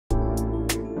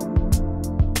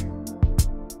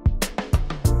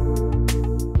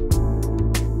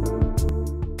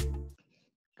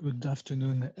Good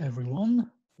afternoon,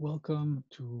 everyone. Welcome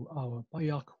to our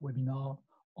PIARC webinar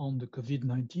on the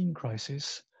COVID-19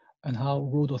 crisis and how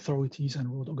road authorities and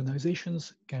road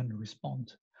organizations can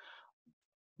respond.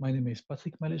 My name is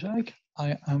Patrick Malejak.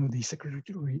 I am the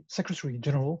Secretary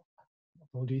General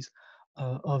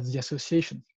of the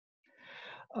association.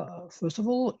 First of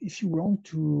all, if you want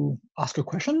to ask a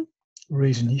question,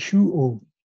 raise an issue, or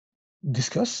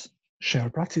discuss, share a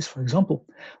practice, for example,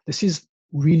 this is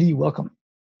really welcome.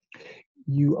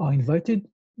 You are invited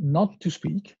not to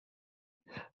speak,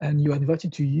 and you are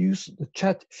invited to use the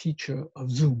chat feature of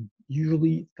Zoom.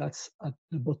 Usually that's at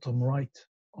the bottom right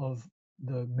of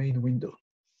the main window.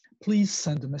 Please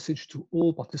send a message to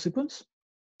all participants,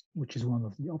 which is one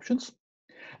of the options.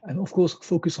 And of course,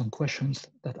 focus on questions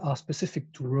that are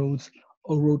specific to roads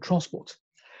or road transport.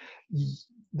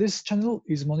 This channel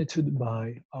is monitored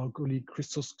by our colleague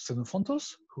Christos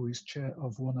Xenofontos, who is chair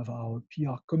of one of our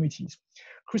PR committees.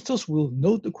 Christos will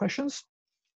note the questions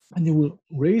and he will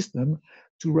raise them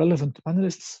to relevant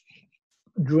panelists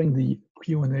during the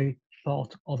Q&A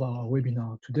part of our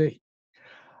webinar today.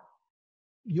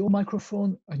 Your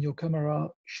microphone and your camera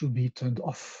should be turned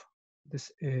off. This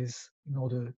is in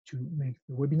order to make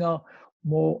the webinar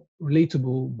more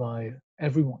relatable by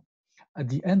everyone. At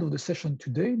the end of the session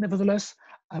today, nevertheless,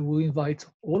 I will invite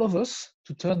all of us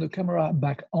to turn the camera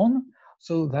back on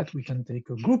so that we can take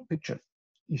a group picture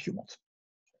if you want.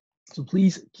 So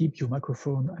please keep your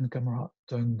microphone and camera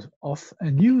turned off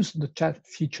and use the chat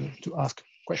feature to ask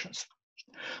questions.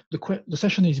 The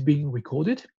session is being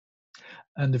recorded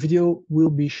and the video will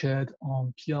be shared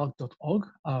on PIARC.org,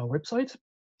 our website,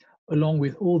 along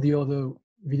with all the other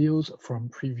videos from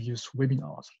previous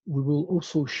webinars. We will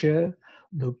also share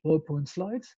the PowerPoint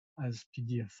slides as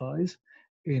PDF files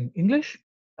in English,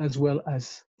 as well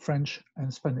as French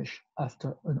and Spanish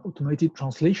after an automated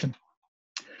translation.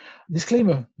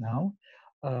 Disclaimer now,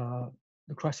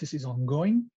 the crisis is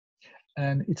ongoing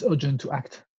and it's urgent to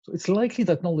act. So it's likely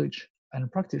that knowledge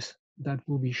and practice that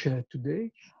will be shared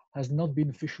today has not been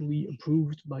officially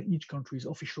approved by each country's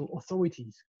official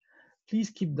authorities. Please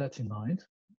keep that in mind.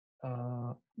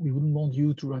 We wouldn't want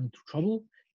you to run into trouble,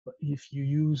 but if you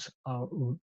use our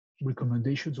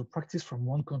recommendations or practice from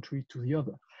one country to the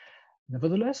other.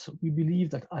 Nevertheless, we believe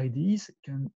that ideas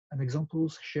and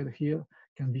examples shared here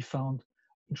can be found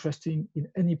interesting in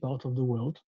any part of the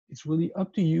world. It's really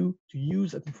up to you to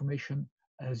use that information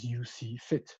as you see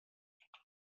fit.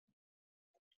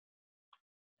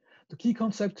 The key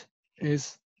concept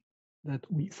is that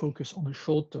we focus on the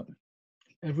short term.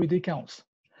 Every day counts.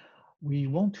 We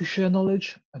want to share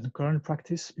knowledge and current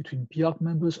practice between PIARC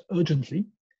members urgently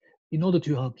in order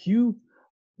to help you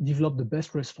develop the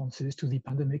best responses to the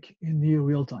pandemic in near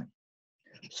real time.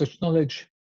 Such knowledge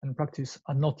and practice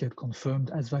are not yet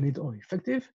confirmed as valid or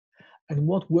effective, and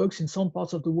what works in some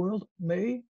parts of the world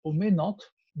may or may not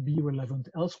be relevant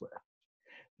elsewhere.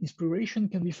 Inspiration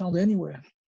can be found anywhere,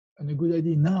 and a good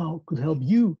idea now could help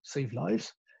you save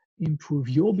lives, improve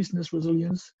your business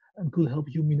resilience, and could help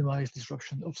you minimize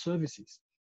disruption of services.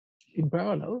 In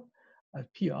parallel, at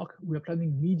PIARC, we are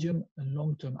planning medium and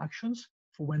long-term actions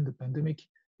for when the pandemic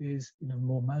is in a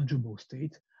more manageable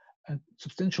state and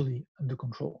substantially under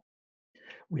control.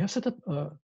 We have set up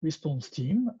a response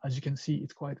team. As you can see,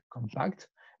 it's quite compact,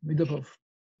 made up of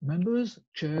members,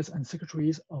 chairs, and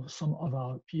secretaries of some of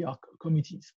our PIARC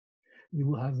committees. You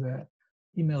will have their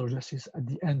email addresses at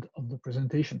the end of the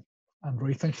presentation. I'm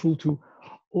very thankful to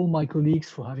all my colleagues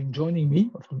for having joining me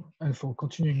and for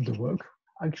continuing the work,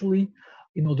 actually,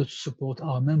 in order to support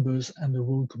our members and the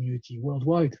road community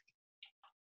worldwide.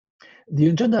 The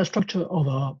agenda structure of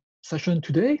our session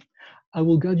today, I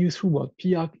will guide you through what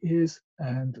PIARC is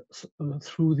and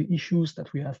through the issues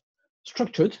that we have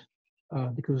structured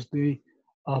because they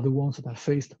are the ones that are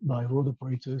faced by road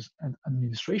operators and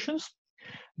administrations.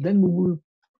 Then we will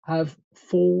have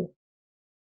 4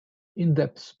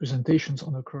 in-depth presentations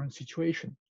on the current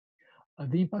situation.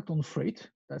 The impact on freight,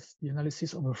 that's the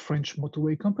analysis of a French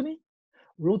motorway company,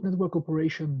 road network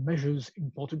operation measures in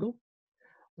Portugal,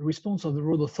 the response of the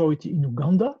road authority in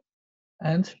Uganda,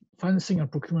 and financing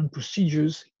and procurement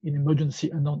procedures in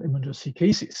emergency and non-emergency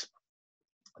cases.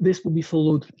 This will be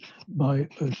followed by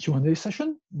a Q&A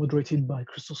session moderated by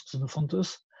Christos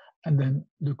Xenofontos, and then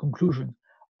the conclusion.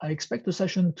 I expect the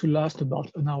session to last about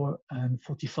 1 hour and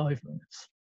 45 minutes.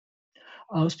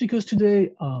 Our speakers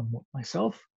today are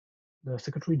myself, the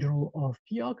Secretary General of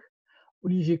PIARC,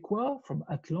 Olivier Quoy from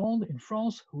Atlandes in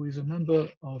France, who is a member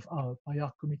of our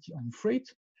PIARC Committee on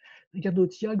Freight, Ricardo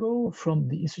Tiago from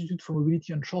the Institute for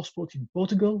Mobility and Transport in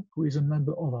Portugal, who is a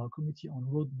member of our Committee on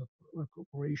Road Network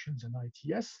Operations and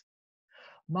ITS,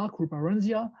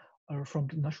 Rubarenzya from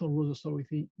the National Road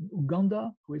Authority in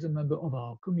Uganda, who is a member of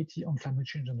our Committee on Climate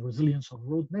Change and Resilience of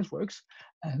Road Networks,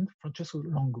 and Francesco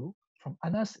Longo from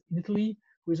Atlandes in Italy,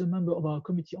 who is a member of our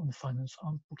Committee on Finance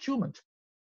and Procurement.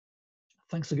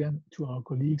 Thanks again to our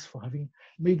colleagues for having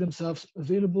made themselves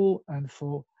available and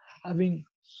for having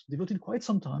devoted quite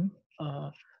some time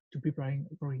to preparing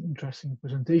very interesting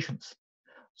presentations.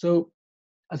 So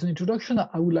as an introduction,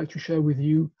 I would like to share with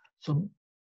you some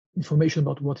information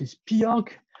about what is PIARC.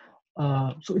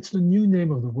 So it's the new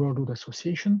name of the World Road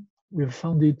Association. We were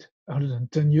founded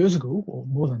 110 years ago, or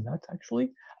more than that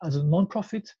actually, as a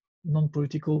non-profit,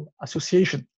 non-political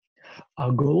association.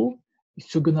 Our goal is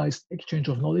to organize exchange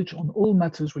of knowledge on all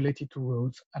matters related to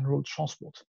roads and road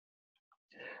transport.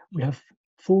 We have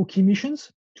 4 key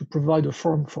missions: to provide a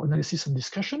forum for analysis and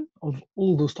discussion of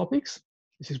all those topics.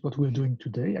 This is what we're doing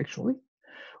today, actually.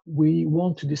 We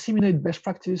want to disseminate best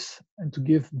practice and to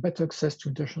give better access to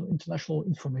international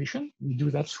information. We do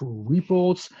that through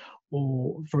reports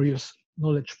or various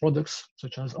knowledge products,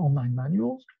 such as online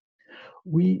manuals.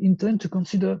 We intend to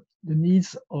consider the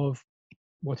needs of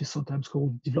what is sometimes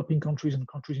called developing countries and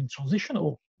countries in transition,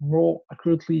 or more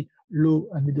accurately, low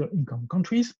and middle income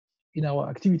countries in our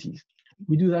activities.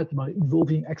 We do that by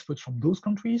involving experts from those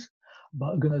countries, by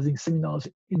organizing seminars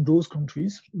in those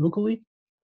countries locally,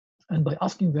 and by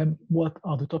asking them what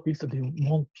are the topics that they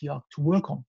want PIARC to work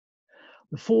on.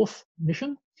 The 4th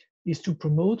mission is to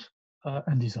promote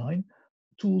and design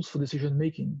tools for decision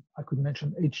making. I could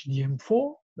mention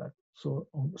HDM4, that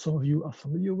some of you are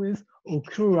familiar with, or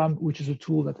CURAM, which is a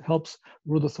tool that helps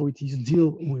road authorities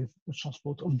deal with the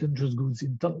transport of dangerous goods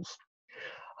in tunnels.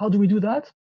 How do we do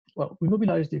that? Well, we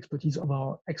mobilize the expertise of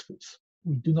our experts.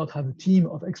 We do not have a team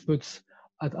of experts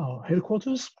at our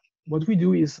headquarters. What we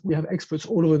do is we have experts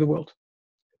all over the world.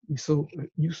 You saw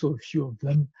a few of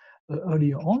them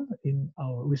earlier on in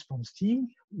our response team.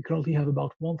 We currently have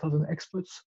about 1,000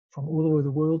 experts from all over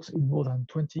the world in more than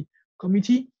 20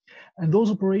 committees. And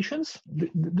those operations,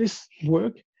 this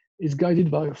work is guided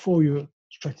by a 4-year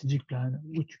strategic plan,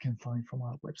 which you can find from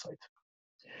our website.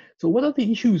 So what are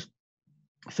the issues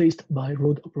faced by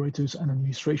road operators and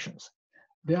administrations?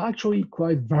 They are actually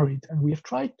quite varied, and we have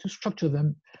tried to structure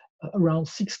them around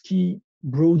 6 key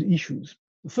broad issues.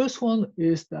 The first one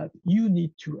is that you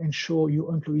need to ensure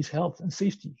your employees' health and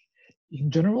safety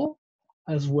in general,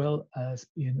 as well as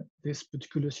in this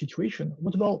particular situation.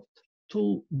 What about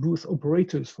toll booth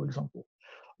operators, for example?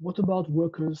 What about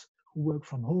workers who work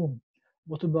from home?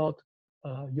 What about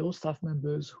your staff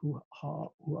members who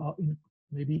are in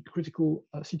maybe critical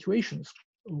situations,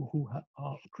 or who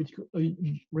are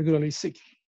regularly sick?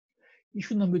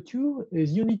 Issue number 2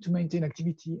 is you need to maintain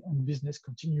activity and business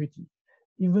continuity.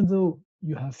 Even though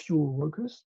you have fewer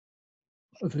workers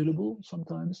available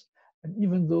sometimes, and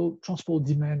even though transport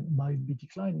demand might be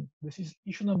declining. This is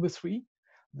issue number 3.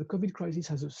 The COVID crisis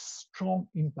has a strong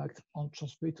impact on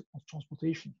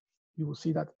transportation. You will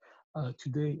see that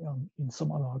today in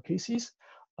some of our cases.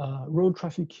 Road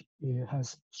traffic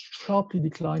has sharply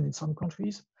declined in some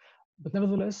countries, but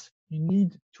nevertheless, you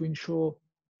need to ensure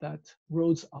that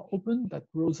roads are open, that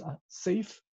roads are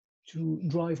safe to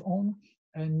drive on,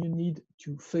 and you need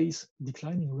to face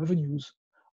declining revenues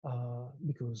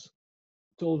because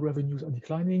toll revenues are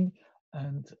declining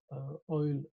and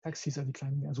oil taxes are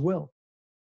declining as well.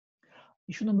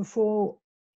 Issue number 4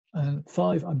 and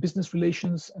 5 are business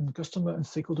relations and customer and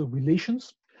stakeholder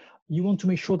relations. You want to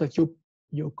make sure that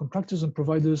your contractors and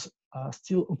providers are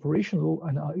still operational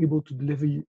and are able to deliver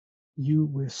you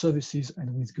with services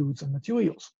and with goods and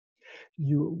materials.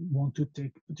 You want to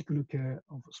take particular care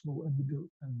of small and middle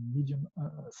and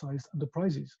medium-sized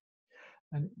enterprises.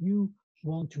 And you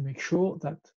want to make sure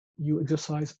that you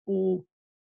exercise all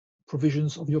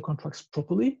provisions of your contracts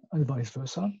properly and vice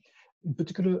versa, in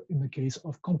particular in the case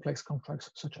of complex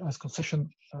contracts such as concession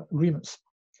agreements.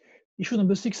 Issue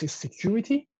number 6 is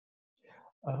security.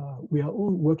 We are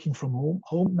all working from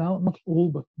home now, not all,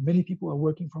 but many people are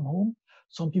working from home.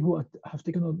 Some people have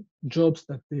taken on jobs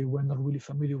that they were not really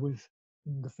familiar with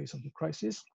in the face of the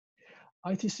crisis.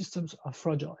 IT systems are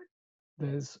fragile.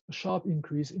 There's a sharp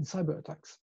increase in cyber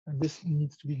attacks, and this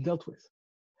needs to be dealt with.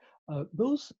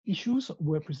 Those issues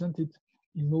were presented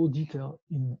in more detail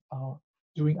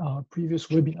during our previous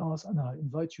webinars, and I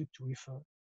invite you to refer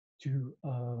to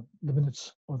the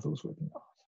minutes of those webinars.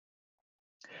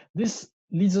 This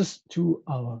leads us to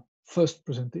our first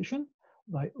presentation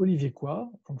by Olivier Quoy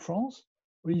from France.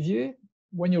 Olivier,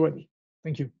 when you're ready.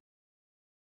 Thank you.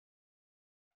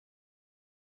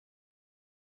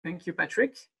 Thank you,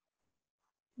 Patrick.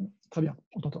 Très bien,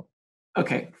 on t'entend.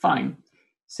 Okay, fine.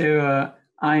 So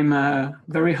I'm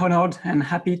very honored and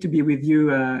happy to be with you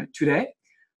today.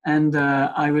 and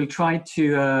I will try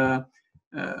to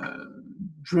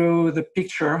draw the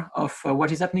picture of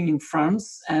what is happening in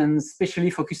France, and especially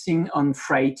focusing on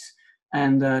freight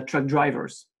and truck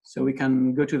drivers. So we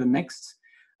can go to the next.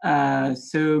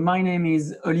 So my name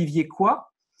is Olivier Quoy.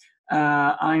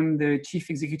 I'm the Chief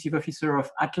Executive Officer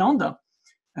of Atlandes,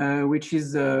 which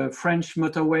is a French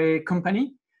motorway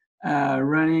company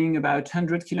running about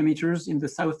 100 kilometers in the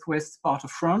southwest part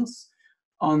of France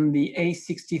on the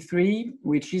A63,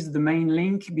 which is the main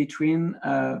link between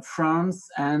France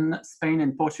and Spain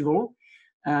and Portugal.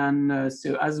 And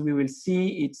so as we will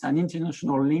see, it's an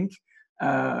international link,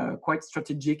 quite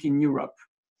strategic in Europe.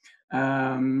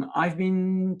 I've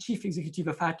been Chief Executive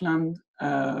of Atlandes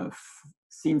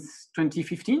since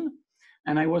 2015,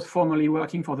 and I was formerly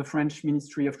working for the French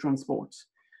Ministry of Transport.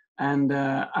 And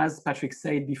as Patrick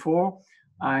said before,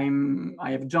 I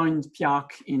have joined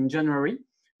PIARC in January,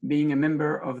 being a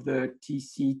member of the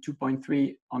TC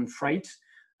 2.3 on freight,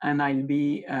 and I'll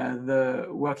be the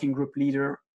working group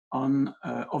leader on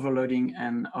overloading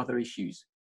and other issues.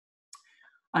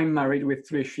 I'm married with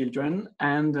 3 children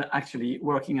and actually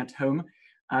working at home,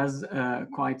 as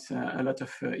quite a lot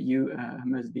of you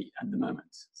must be at the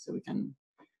moment. So we can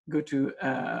go to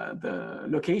the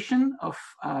location of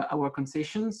our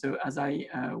concession. So as I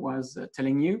was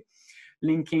telling you,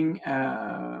 linking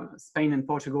Spain and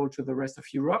Portugal to the rest of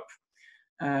Europe,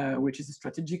 which is a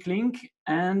strategic link,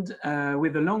 and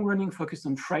with a long-running focus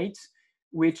on freight,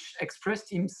 which expressed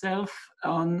himself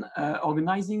on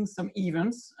organizing some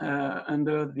events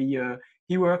under the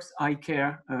He Works, I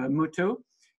Care motto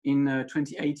in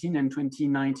 2018 and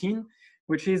 2019,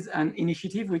 which is an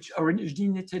initiative which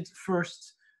originated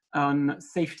first on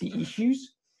safety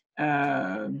issues,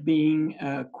 being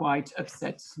quite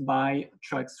upset by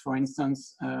trucks, for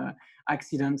instance,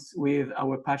 accidents with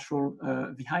our patrol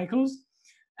vehicles.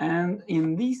 And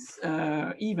in these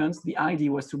events, the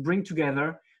idea was to bring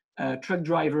together truck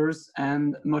drivers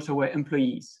and motorway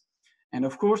employees. And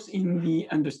of course, in the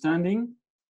understanding,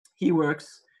 He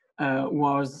Works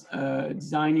was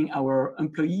designing our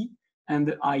employee, and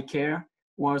the I Care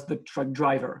was the truck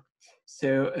driver.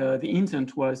 So the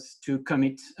intent was to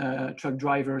commit truck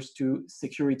drivers to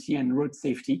security and road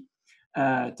safety,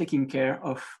 taking care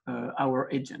of our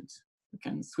agent. We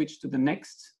can switch to the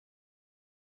next.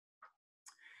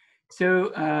 So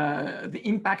the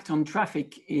impact on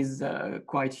traffic is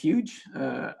quite huge,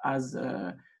 as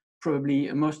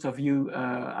probably most of you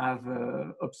have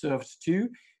observed too.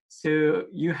 So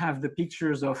you have the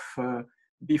pictures of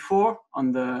before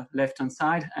on the left-hand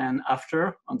side and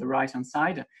after on the right-hand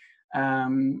side.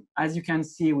 As you can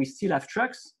see, we still have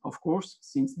trucks, of course,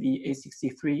 since the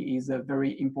A63 is a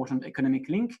very important economic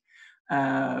link.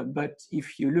 But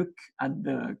if you look at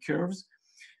the curves,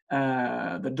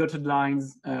 the dotted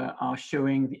lines are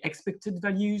showing the expected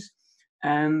values,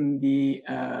 and the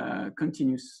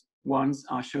continuous ones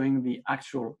are showing the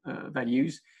actual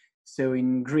values. So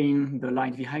in green, the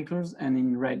light vehicles, and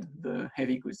in red, the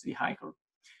heavy goods vehicle.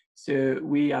 So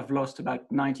we have lost about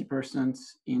 90%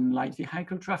 in light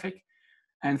vehicle traffic,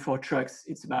 and for trucks,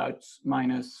 it's about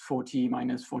 -40,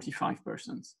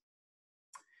 -45%.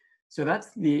 So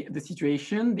that's the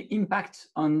situation. The impact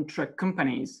on truck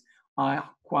companies are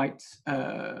quite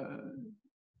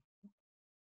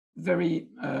very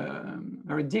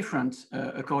different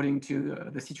according to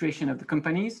the situation of the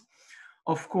companies.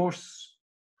 Of course,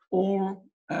 all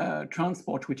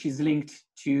transport which is linked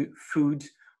to food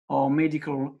or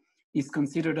medical is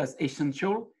considered as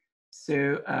essential,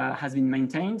 so has been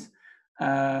maintained,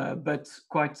 but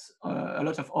quite a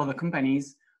lot of other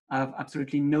companies have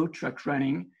absolutely no truck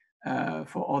running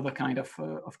for other kind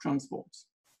of transports.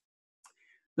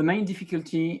 The main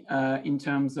difficulty in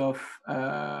terms of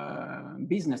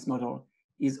business model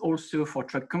is also for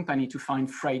truck company to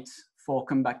find freight for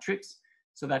comeback trips,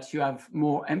 so that you have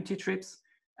more empty trips,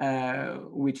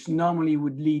 which normally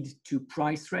would lead to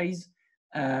price raise,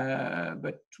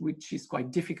 but which is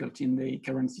quite difficult in the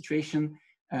current situation,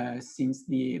 since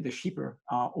the shipper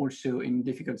are also in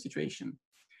difficult situation.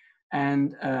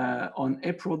 And on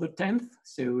April the 10th,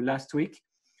 so last week,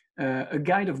 a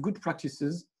guide of good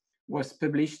practices was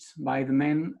published by the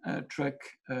main truck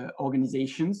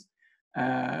organizations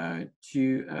to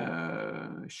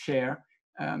share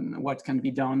what can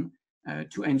be done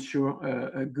to ensure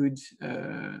a good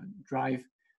drive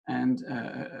and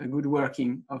a good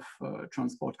working of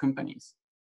transport companies.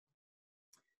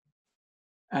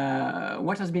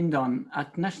 What has been done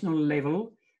at national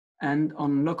level and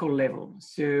on local level?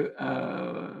 So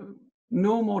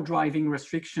no more driving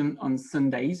restriction on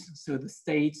Sundays. So the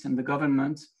states and the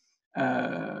government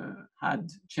had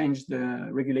changed the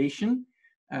regulation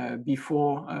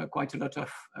Before, quite a lot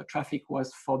of traffic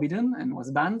was forbidden and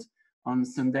was banned on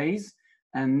Sundays,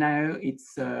 and now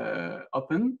it's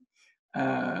open.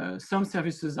 Some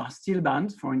services are still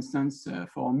banned, for instance,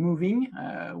 for moving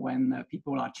when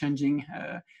people are changing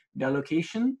their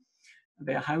location,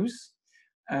 their house.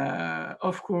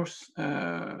 Of course,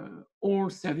 all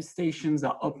service stations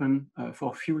are open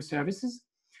for fuel services.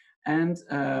 And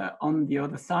on the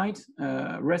other side,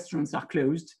 restaurants are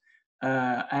closed,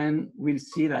 and we'll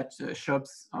see that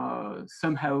shops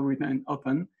somehow remain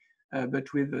open,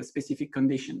 but with specific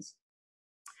conditions.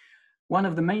 One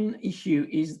of the main issues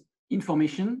is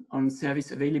information on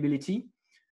service availability,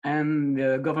 and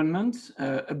the government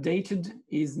updated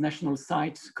its national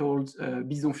site called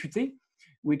Bison Futé,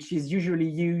 which is usually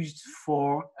used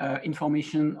for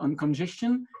information on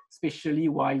congestion, especially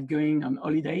while going on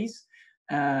holidays,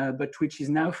 but which is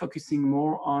now focusing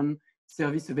more on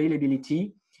service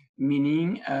availability,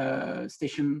 meaning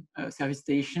service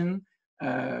station,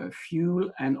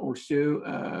 fuel, and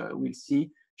also we'll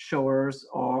see showers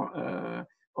or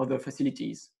other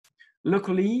facilities.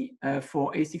 Locally,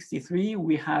 for A63,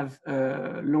 we have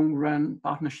a long-run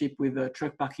partnership with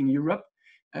Truck Parking Europe,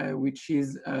 which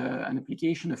is an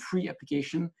application, a free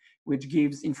application, which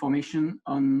gives information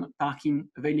on parking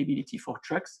availability for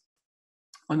trucks,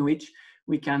 on which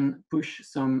we can push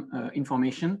some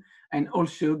information and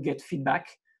also get feedback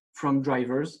from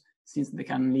drivers, since they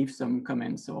can leave some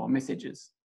comments or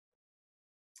messages.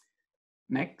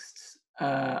 Next,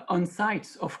 on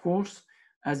site, of course,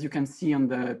 as you can see on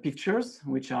the pictures,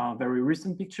 which are very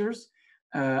recent pictures,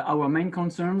 our main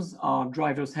concerns are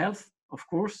drivers' health, of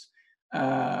course,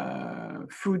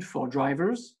 food for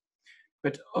drivers,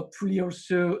 but hopefully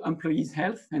also employees'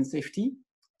 health and safety.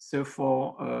 So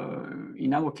for,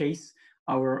 in our case,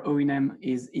 our O&M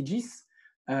is Aegis,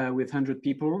 with 100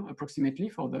 people approximately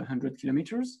for the 100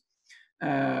 kilometers, who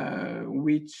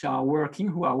are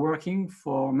working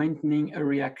for maintaining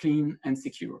area clean and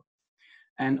secure.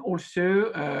 And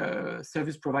also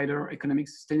service provider economic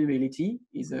sustainability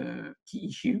is a key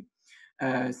issue,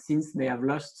 since they have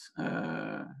lost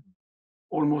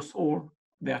almost all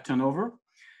their turnover.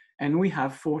 And we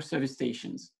have 4 service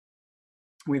stations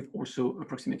with also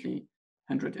approximately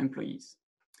 100 employees.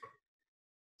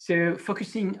 So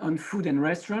focusing on food and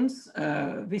restaurants,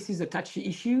 this is a touchy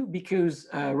issue because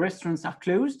restaurants are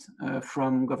closed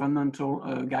from governmental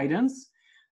guidance.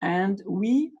 And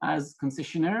we, as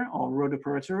concessionaire or road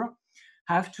operator,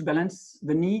 have to balance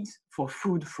the need for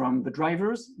food from the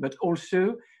drivers, but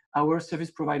also our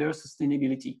service provider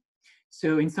sustainability.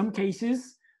 So in some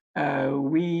cases,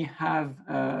 we have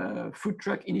food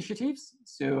truck initiatives.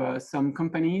 So some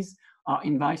companies are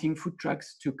inviting food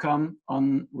trucks to come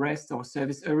on rest or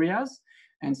service areas.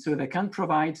 And so they can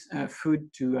provide food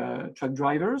to truck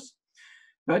drivers.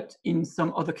 But in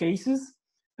some other cases,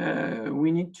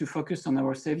 we need to focus on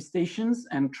our service stations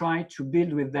and try to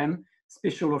build with them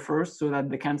special offers so that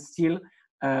they can still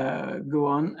go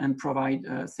on and provide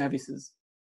services.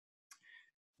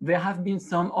 There have been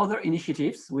some other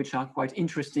initiatives which are quite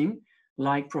interesting,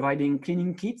 like providing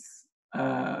cleaning kits,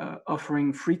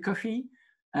 offering free coffee,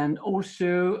 and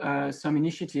also some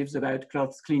initiatives about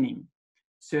clothes cleaning.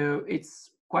 So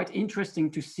it's quite interesting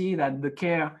to see that the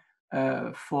care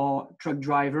for truck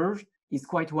drivers is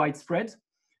quite widespread.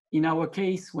 In our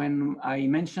case, when I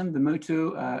mentioned the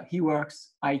motto, he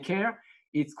works, I care,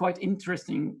 it's quite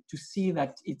interesting to see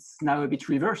that it's now a bit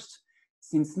reversed,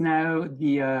 since now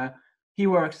the he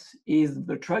works is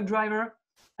the truck driver,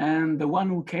 and the one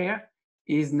who care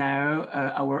is now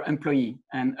our employee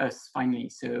and us finally.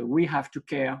 So we have to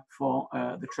care for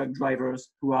the truck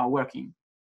drivers who are working.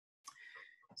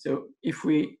 So if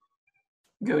we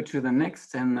go to the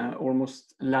next and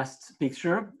almost last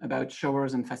picture about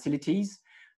showers and facilities,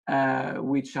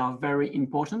 which are very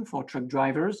important for truck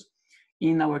drivers.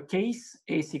 In our case,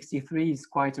 A63 is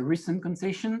quite a recent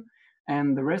concession,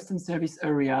 and the rest and service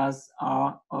areas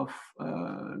are of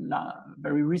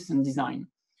very recent design,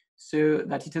 so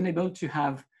that it enables to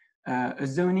have a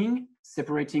zoning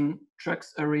separating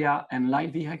trucks area and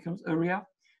light vehicles area.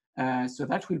 So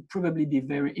that will probably be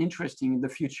very interesting in the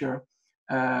future,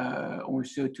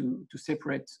 also to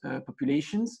separate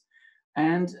populations.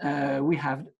 And we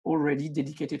have already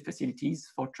dedicated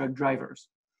facilities for truck drivers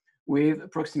with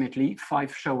approximately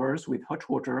 5 showers with hot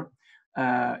water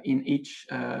in each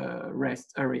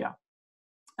rest area.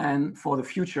 And for the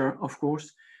future, of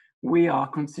course, we are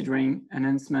considering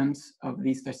enhancements of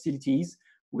these facilities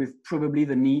with probably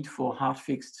the need for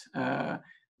hard-fixed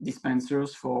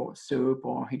dispensers for soap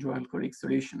or hydroalcoholic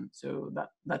solution. So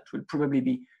that will probably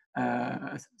be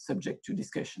subject to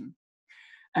discussion.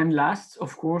 And last,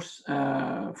 of course,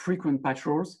 frequent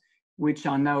patrols, which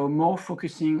are now more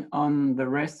focusing on the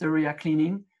rest area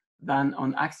cleaning than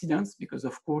on accidents, because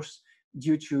of course,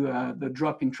 due to the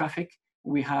drop in traffic,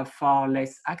 we have far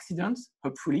less accidents,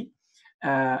 hopefully.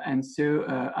 And so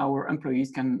our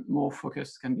employees can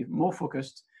be more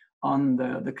focused on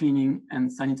the cleaning and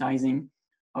sanitizing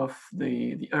of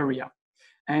the area.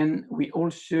 And we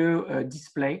also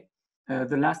display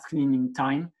the last cleaning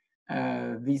time,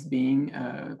 this being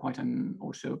quite an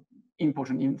also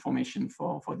important information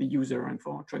for the user and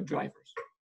for truck drivers.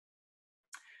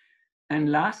 And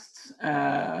last,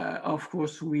 of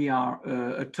course, we are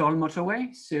a toll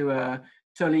motorway. So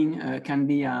tolling can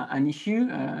be an issue,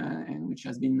 and which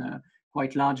has been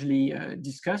quite largely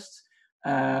discussed.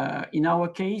 In our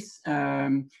case,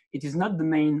 it is not the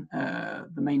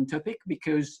main topic,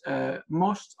 because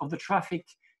most of the traffic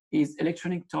is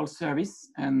electronic toll service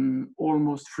and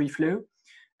almost free flow.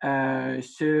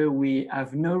 So we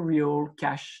have no real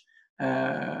cash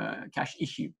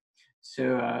issue.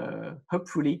 So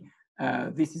hopefully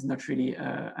this is not really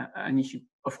an issue,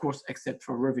 of course, except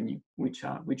for revenue, which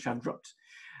have dropped.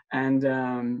 And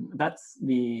that's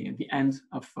the end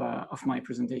of my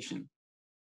presentation.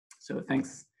 So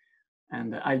thanks,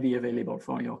 and I'll be available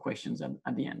for your questions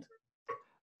at the end.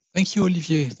 Thank you,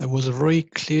 Olivier. That was a very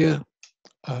clear,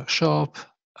 sharp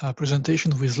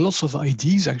presentation with lots of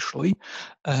ideas, actually,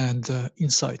 and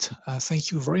insight.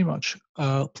 Thank you very much.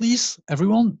 Please,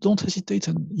 everyone, don't hesitate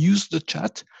and use the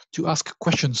chat to ask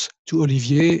questions to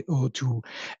Olivier or to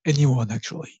anyone,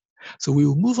 actually. So we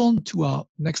will move on to our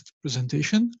next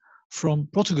presentation from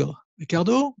Portugal.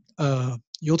 Ricardo,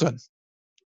 your turn.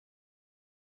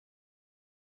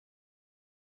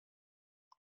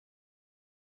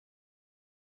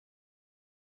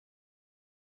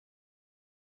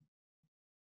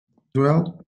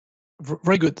 Well,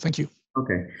 very good, thank you.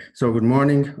 Okay, so good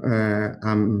morning.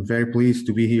 I'm very pleased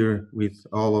to be here with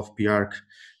all of PIARC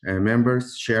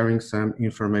members, sharing some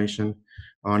information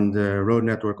on the road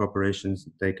network operations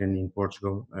taken in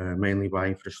Portugal, mainly by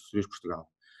Infraestruturas Portugal.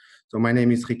 So my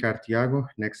name is Ricardo Tiago.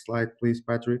 Next slide, please,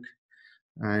 Patrick.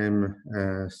 I am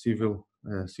a civil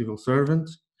servant.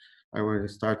 I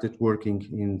started working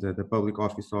in the public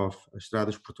office of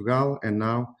Atlandes, Portugal, and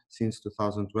now, since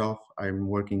 2012, I'm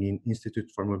working in Institute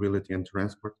for Mobility and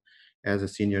Transport as a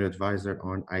senior advisor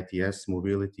on ITS,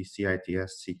 mobility,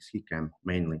 CITS, CCAM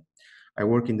mainly. I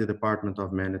work in the Department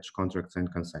of Managed Contracts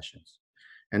and Concessions.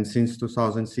 And since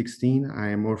 2016,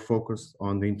 I am more focused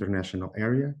on the international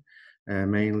area,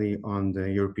 mainly on the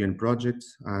European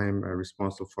projects. I'm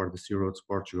responsible for the Sea Roads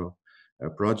Portugal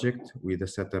project with the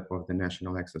setup of the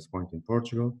National Access Point in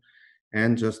Portugal.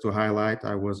 And just to highlight,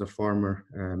 I was a former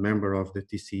member of the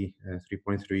TC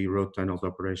 3.3 road tunnels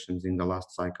operations in the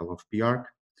last cycle of PIARC.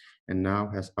 And now,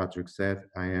 as Patrick said,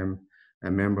 I am a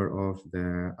member of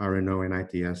the RNO and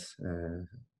ITS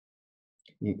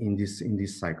in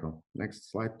this cycle. Next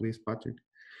slide, please, Patrick.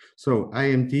 So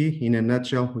IMT, in a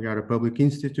nutshell, we are a public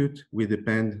institute. We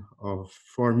depend of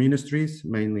 4 ministries,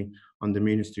 mainly on the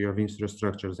Ministry of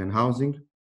Infrastructures and Housing,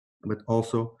 but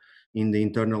also in the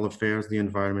internal affairs, the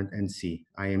environment, and sea.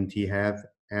 IMT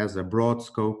has a broad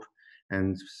scope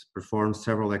and performs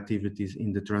several activities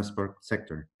in the transport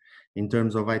sector. In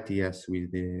terms of ITS, we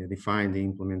define the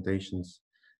implementations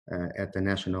at the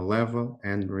national level,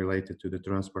 and related to the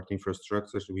transport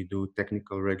infrastructures, we do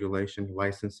technical regulation,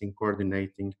 licensing,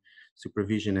 coordinating,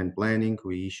 supervision and planning.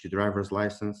 We issue driver's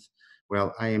license.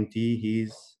 Well, IMT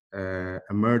is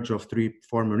a merge of 3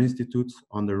 former institutes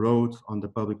on the roads, on the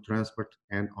public transport,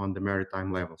 and on the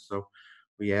maritime level. So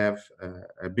we have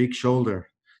a big shoulder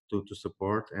to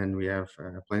support, and we have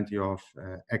plenty of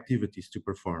activities to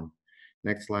perform.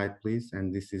 Next slide, please.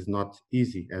 And this is not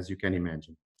easy, as you can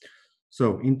imagine.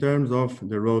 So in terms of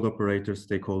the road operator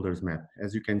stakeholders map,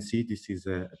 as you can see, this is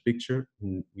a picture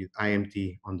with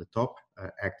IMT on the top,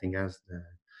 acting as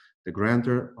the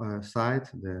grantor side,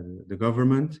 the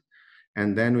government.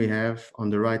 And then we have on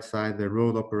the right side, the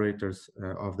road operators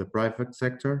of the private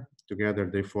sector. Together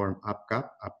they form APCAP.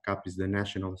 APCAP is the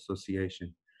national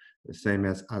association, the same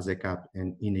as ASECAP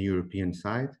and in the European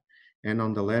side. And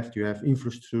on the left, you have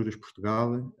Infraestruturas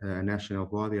Portugal, a national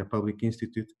body, a public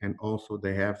institute, and also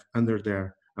they have under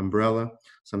their umbrella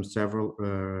several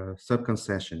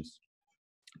sub-concessions.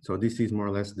 So this is more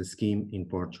or less the scheme in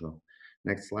Portugal.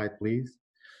 Next slide, please.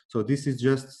 So this is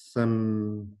just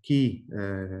some key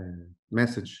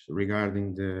message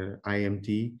regarding the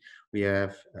IMT. We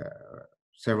have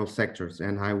several sectors,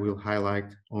 and I will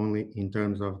highlight only in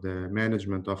terms of the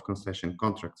management of concession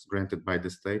contracts granted by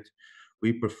the state.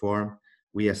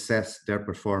 We assess their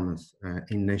performance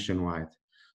in nationwide.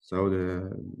 So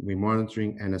we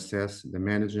monitoring and assess the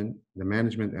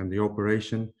management and the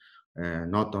operation,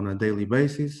 not on a daily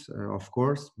basis, of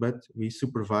course, but we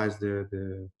supervise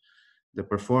the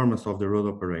performance of the road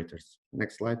operators.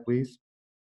 Next slide, please.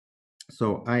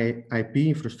 So IP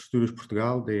Infraestruturas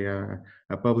Portugal, they are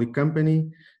a public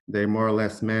company. They more or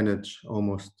less manage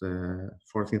almost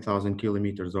 14,000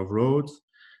 kilometers of roads.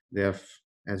 They have,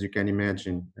 as you can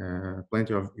imagine,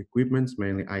 plenty of equipments,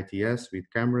 mainly ITS with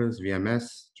cameras,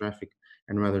 VMS, traffic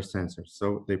and weather sensors.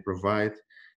 So they provide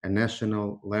a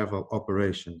national level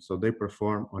operation. So they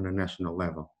perform on a national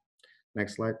level.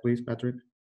 Next slide, please, Patrick.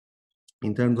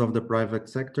 In terms of the private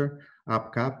sector,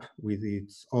 APCAP, with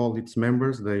all its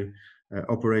members, they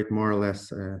operate more or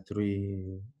less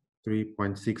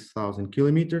 3.6 thousand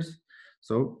kilometers.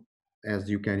 So, as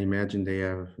you can imagine, they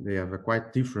have a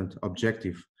quite different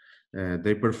objective.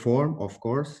 They perform, of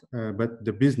course, but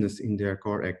the business in their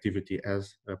core activity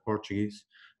as Portuguese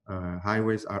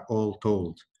highways are all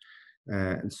tolled.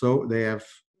 And so they have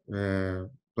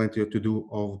plenty to do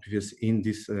obviously in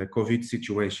this COVID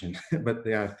situation, but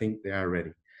I think they are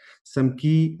ready. Some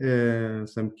key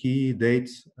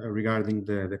dates regarding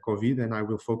the COVID, and I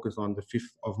will focus on the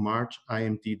 5th of March.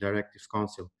 IMT Directives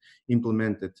Council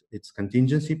implemented its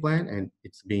contingency plan, and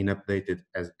it's being updated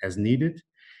as needed.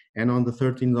 And on the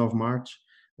 13th of March,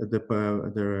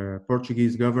 the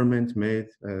Portuguese government made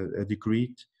a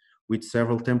decree with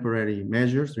several temporary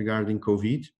measures regarding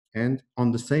COVID. And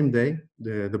on the same day,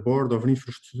 the Board of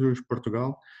Infraestruturas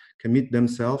Portugal commit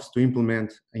themselves to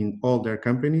implement in all their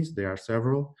companies, there are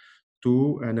several,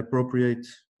 to an appropriate,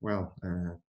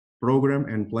 program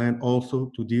and plan also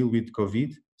to deal with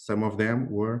COVID. Some of them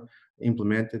were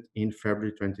implemented in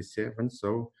February 27.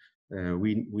 So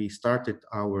we started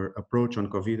our approach on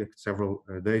COVID several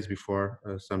days before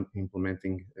some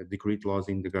implementing decree laws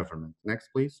in the government. Next,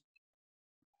 please.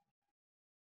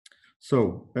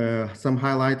 So some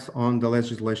highlights on the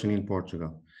legislation in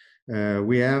Portugal.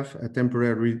 We have a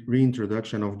temporary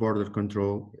reintroduction of border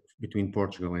control between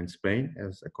Portugal and Spain,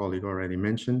 as a colleague already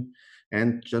mentioned.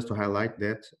 And just to highlight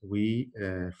that we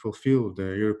fulfill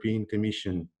the European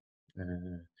Commission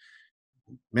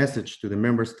message to the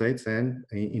member states, and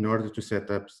in order to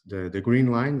set up the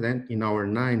green line, then in our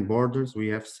 9 borders, we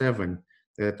have 7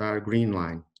 that are green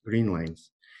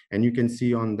lanes. And you can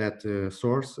see on that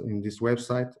source in this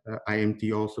website,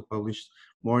 IMT also published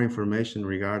more information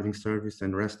regarding service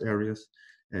and rest areas,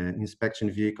 inspection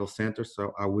vehicle centers.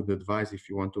 So I would advise, if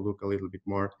you want to look a little bit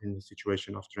more in the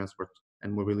situation of transport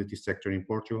and mobility sector in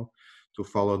Portugal, to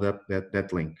follow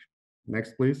that link.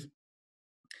 Next, please.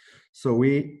 So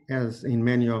we, as in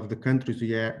many of the countries,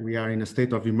 we are in a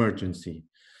state of emergency.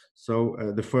 So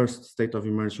the first state of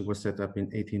emergency was set up in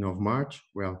 18th of March.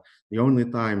 Well, the only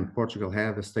time Portugal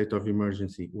had a state of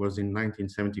emergency was in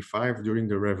 1975 during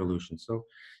the revolution. So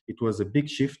it was a big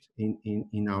shift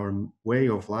in our way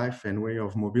of life and way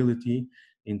of mobility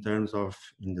in terms of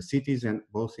in the cities and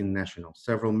both in national.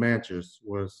 Several measures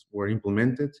were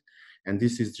implemented, and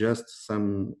this is just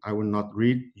some, I will not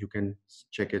read, you can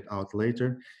check it out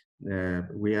later.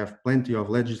 We have plenty of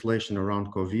legislation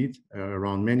around COVID,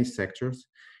 around many sectors,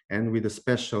 and with a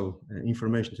special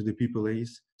information to the people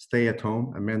is stay at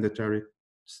home, a mandatory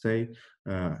stay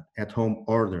at home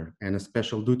order, and a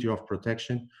special duty of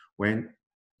protection when,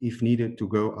 if needed, to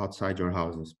go outside your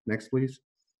houses. Next, please.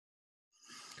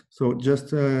 So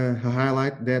just a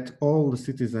highlight that all the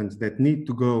citizens that need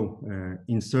to go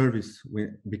in service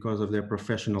because of their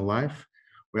professional life,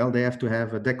 well, they have to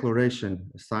have a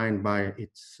declaration signed by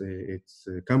its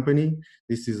company.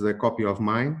 This is a copy of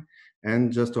mine.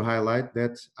 And just to highlight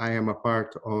that I am a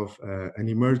part of an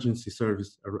emergency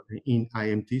service in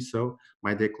IMT, so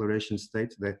my declaration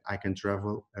states that I can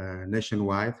travel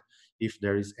nationwide if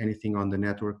there is anything on the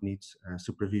network needs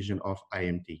supervision of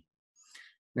IMT.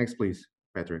 Next, please,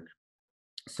 Patrick.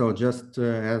 So just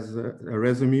as a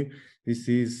resume, this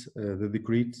is the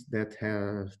decrees that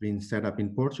have been set up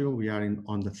in Portugal. We are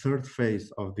on the 3rd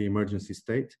phase of the emergency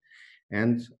state.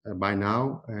 And by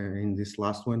now, in this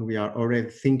last one, we are already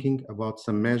thinking about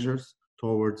some measures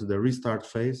towards the restart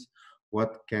phase.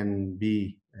 What can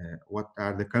be, what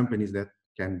are the companies that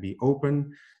can be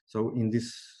open? So in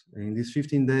these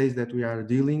 15 days that we are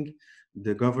dealing,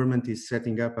 the government is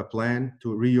setting up a plan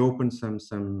to reopen some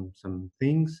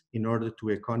things in order to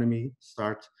economy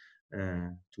start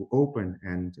to open,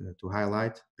 and to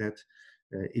highlight that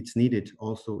it's needed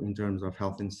also in terms of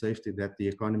health and safety that the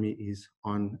economy is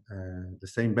on the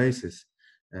same basis.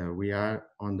 We are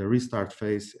on the restart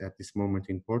phase at this moment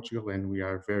in Portugal, and we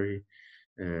are very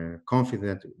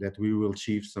confident that we will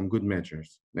achieve some good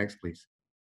measures. Next, please.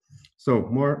 So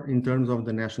more in terms of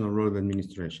the National Road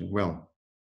Administration. Well,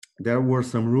 There were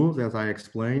some rules, as I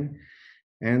explained,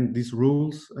 and these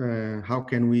rules, how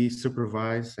can we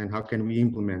supervise and how can we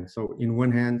implement? So in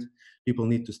one hand, people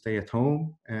need to stay at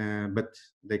home, but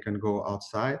they can go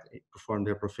outside, perform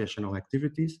their professional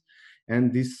activities.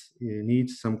 And this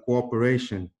needs some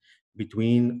cooperation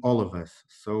between all of us.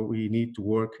 So we need to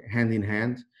work hand in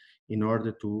hand in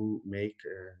order to make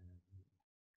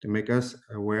us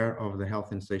aware of the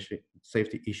health and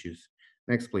safety issues.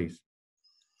 Next, please.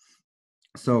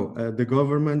 So the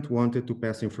government wanted to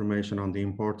pass information on the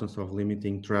importance of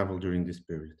limiting travel during this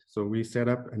period. So we set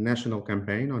up a national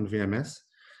campaign on VMS.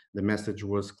 The message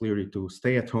was clearly to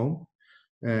stay at home.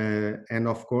 And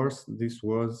of course, this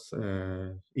was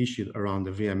issued around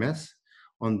the VMS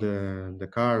on the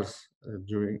cars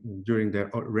during their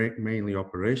mainly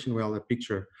operation. Well, a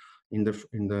picture in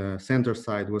the center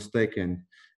side was taken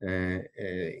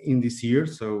in this year.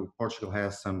 So Portugal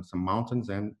has some mountains,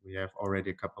 and we have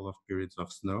already a couple of periods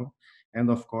of snow. And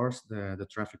of course, the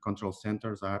traffic control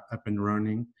centers are up and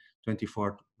running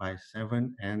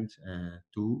 24/7 and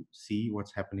to see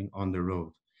what's happening on the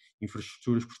road.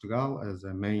 Infraestruturas Portugal, as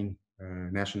a main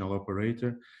national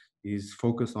operator, is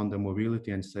focused on the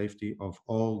mobility and safety of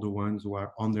all the ones who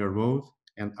are on their road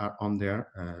and are on their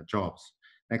jobs.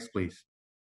 Next, please.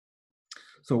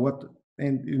 So what,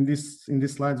 and in these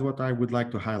slides, what I would like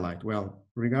to highlight, well,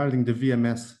 regarding the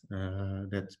VMS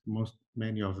that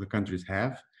many of the countries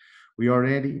have, we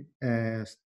already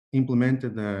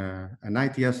implemented an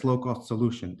ITS low-cost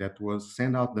solution that was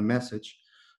send out the message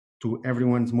to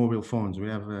everyone's mobile phones. We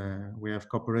have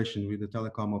cooperation with the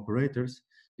telecom operators.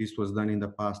 This was done in the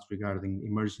past regarding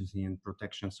emergency and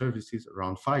protection services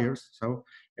around fires. So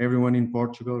everyone in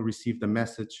Portugal received a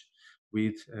message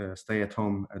with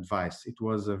stay-at-home advice. It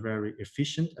was a very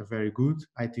efficient, a very good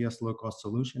ITS low-cost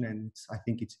solution, and I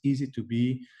think it's easy to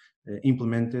be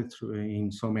implemented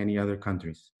in so many other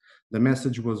countries. The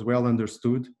message was well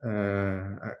understood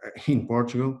in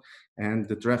Portugal, and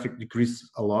the traffic decreased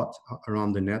a lot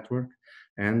around the network,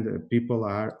 and people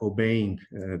are obeying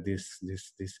this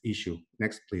issue.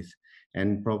 Next, please.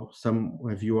 And some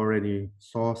of you already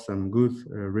saw some good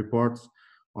reports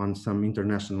on some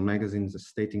international magazines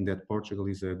stating that Portugal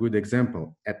is a good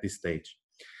example at this stage.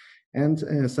 And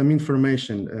some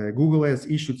information, Google has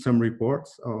issued some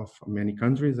reports of many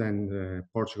countries and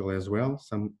Portugal as well,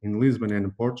 some in Lisbon and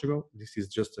in Portugal. This is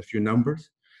just a few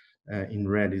numbers. In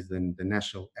red is the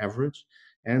national average.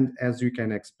 And as you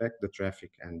can expect, the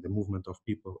traffic and the movement of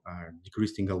people are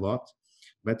decreasing a lot,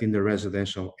 but in the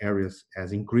residential areas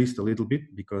has increased a little bit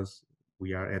because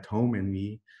we are at home and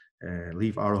we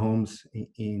leave our homes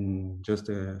in just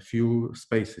a few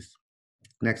spaces.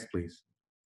 Next, please.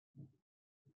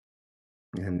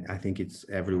 And I think it's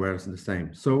everywhere the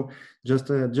same. So just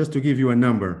to give you a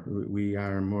number, we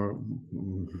are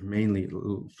mainly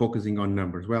focusing on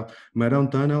numbers. Well, Marão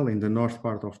Tunnel in the north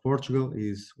part of Portugal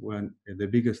is the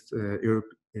biggest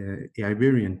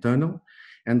Iberian tunnel,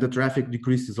 and the traffic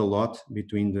decreases a lot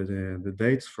between the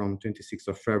dates from 26th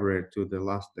of February to the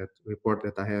last report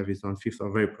that I have is on 5th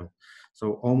of April.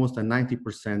 So almost a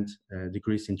 90%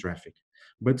 decrease in traffic.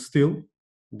 But still,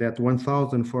 that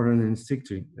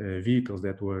 1,460 vehicles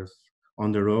that was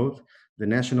on the road, the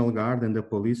National Guard and the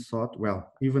police thought,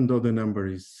 well, even though the number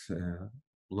is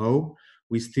low,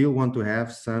 we still want to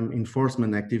have some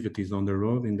enforcement activities on the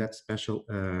road in that special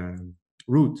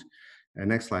route.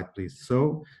 Next slide, please.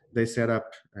 So they set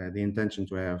up the intention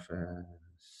to have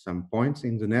some points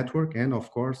in the network, and of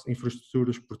course,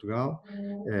 Infraestruturas Portugal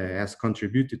has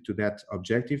contributed to that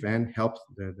objective and helped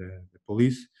the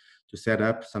police to set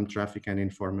up some traffic and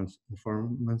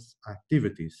informants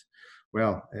activities.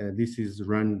 Well, this is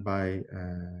run by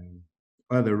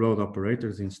other road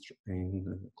operators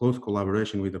in close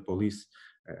collaboration with the police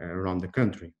around the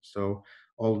country. So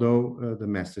although the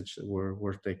message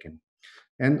were taken.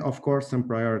 And of course, some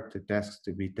priority tasks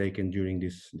to be taken during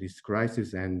this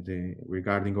crisis and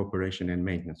regarding operation and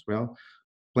maintenance. Well,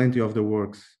 plenty of the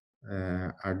works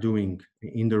are doing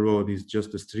in the road is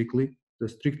just the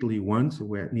strictly ones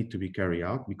where need to be carried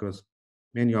out, because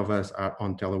many of us are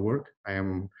on telework. I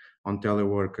am on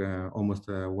telework almost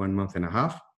 1 month and a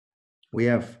half.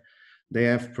 They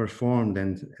have performed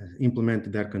and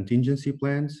implemented their contingency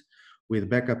plans with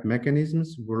backup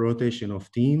mechanisms, rotation of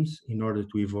teams in order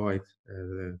to avoid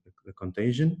the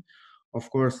contagion. Of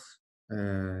course,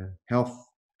 health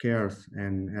cares,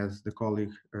 and as the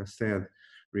colleague said,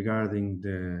 regarding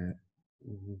the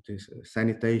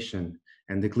sanitation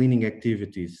and the cleaning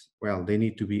activities, well, they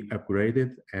need to be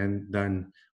upgraded and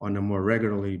done on a more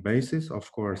regularly basis.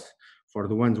 Of course, for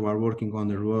the ones who are working on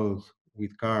the road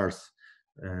with cars,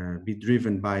 be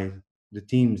driven by the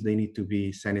teams, they need to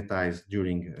be sanitized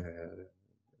during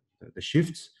the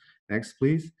shifts. Next,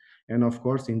 please. And of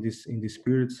course, in this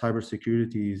period,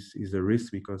 cybersecurity is a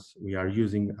risk because we are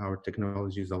using our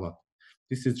technologies a lot.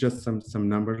 This is just some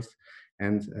numbers.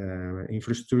 And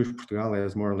Infraestruturas Portugal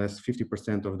has more or less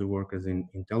 50% of the workers in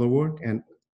telework, and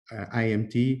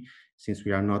IMT, since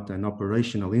we are not an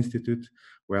operational institute,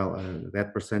 well,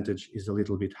 that percentage is a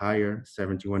little bit higher.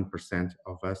 71%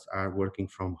 of us are working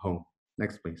from home.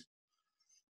 Next, please.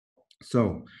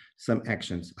 So, some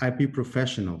actions. IP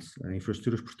professionals,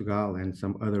 Infraestruturas Portugal and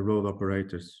some other road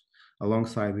operators,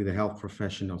 alongside with the health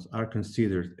professionals, are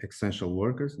considered essential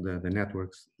workers. The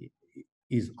networks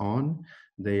is on.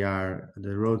 The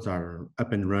roads are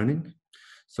up and running.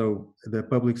 So the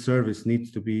public service needs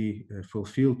to be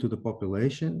fulfilled to the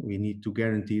population. We need to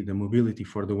guarantee the mobility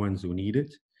for the ones who need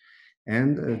it.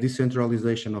 And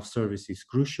decentralization of service is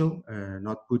crucial,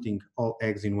 not putting all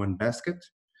eggs in one basket.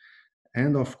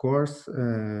 And of course,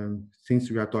 since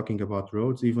we are talking about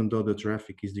roads, even though the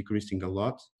traffic is decreasing a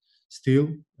lot, still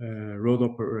road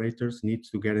operators need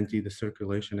to guarantee the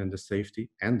circulation and the safety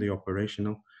and the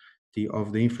operationality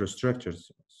of the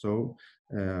infrastructures. So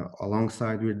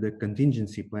alongside with the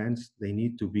contingency plans, they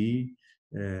need to be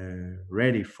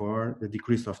ready for the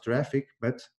decrease of traffic.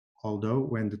 But although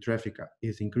when the traffic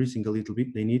is increasing a little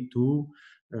bit, they need to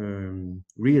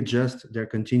readjust their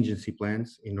contingency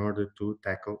plans in order to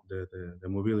tackle the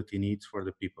mobility needs for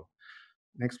the people.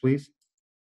 Next, please.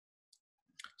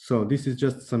 So this is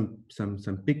just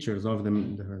some pictures of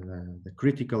the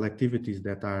critical activities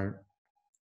that are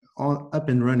all up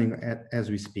and running as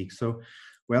we speak. So,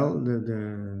 well,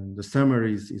 the summer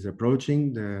is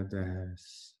approaching.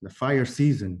 The fire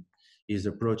season is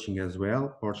approaching as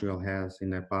well. Portugal has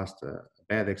in the past a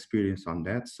bad experience on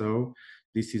that. So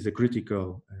this is a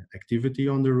critical activity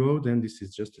on the road, and this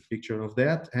is just a picture of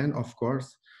that. And of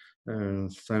course,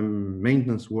 some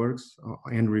maintenance works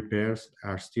and repairs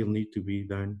are still need to be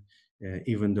done,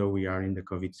 even though we are in the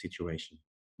COVID situation.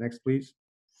 Next, please.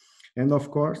 And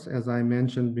of course, as I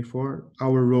mentioned before,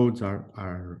 our roads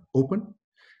are open.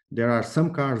 There are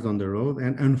some cars on the road,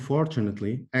 and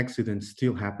unfortunately, accidents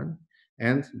still happen,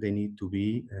 and they need to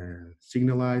be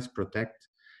signalized, protect,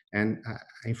 and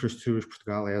Infraestruturas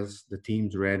Portugal has the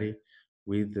teams ready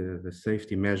with the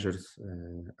safety measures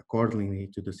accordingly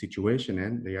to the situation,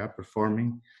 and they are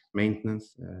performing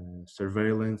maintenance,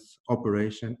 surveillance,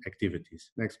 operation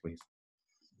activities. Next, please.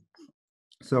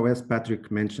 So as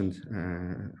Patrick mentioned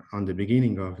on the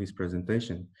beginning of his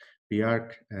presentation,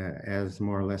 PIARC has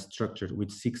more or less structured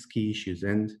with 6 key issues,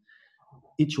 and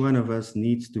each one of us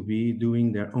needs to be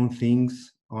doing their own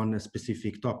things on a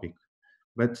specific topic.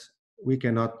 But we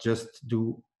cannot just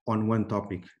do on one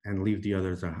topic and leave the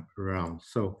others around.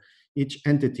 So each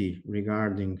entity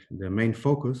regarding the main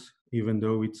focus, even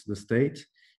though it's the state,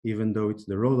 even though it's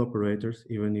the road operators,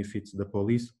 even if it's the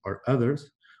police or others,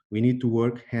 we need to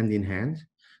work hand in hand.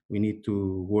 We need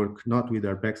to work not with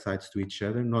our backsides to each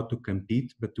other, not to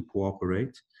compete, but to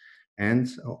cooperate. And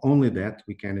only that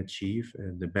we can achieve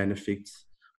the benefits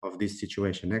of this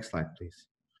situation. Next slide, please.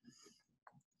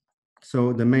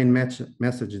 So the main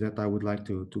message that I would like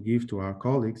to give to our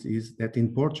colleagues is that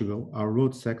in Portugal, our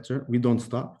road sector, we don't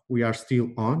stop. We are still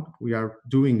on. We are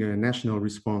doing a national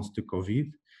response to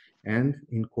COVID, and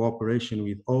in cooperation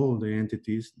with all the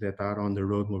entities that are on the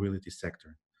road mobility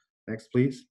sector. Next,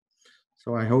 please.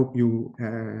 So I hope you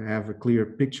have a clear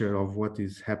picture of what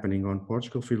is happening on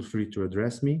Portugal. Feel free to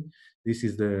address me. This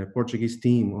is the Portuguese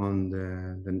team on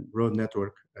the road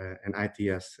network and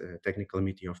ITS technical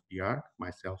committee of PIARC,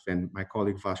 myself and my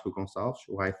colleague Vasco Gonçalves,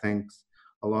 who I thanks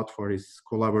a lot for his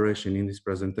collaboration in this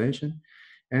presentation.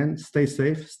 And stay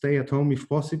safe, stay at home if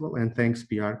possible, and thanks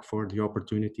PIARC for the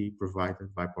opportunity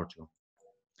provided by Portugal.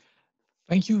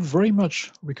 Thank you very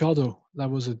much, Ricardo. That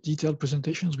was a detailed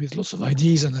presentation with lots of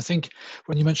ideas. And I think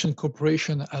when you mentioned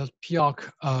cooperation at PIARC,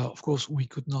 of course, we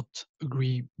could not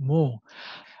agree more.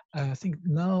 I think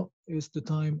now is the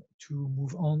time to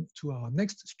move on to our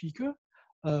next speaker,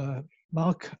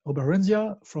 Mark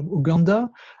Rubarenzya from Uganda.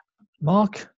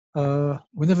 Mark,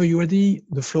 whenever you're ready,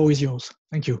 the floor is yours.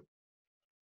 Thank you.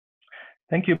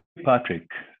 Thank you, Patrick.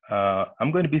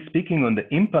 I'm going to be speaking on the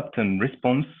impact and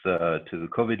response to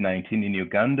COVID-19 in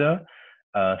Uganda,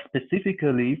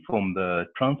 specifically from the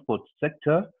transport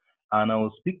sector, and I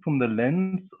will speak from the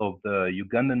lens of the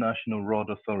Uganda National Road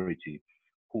Authority,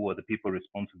 who are the people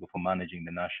responsible for managing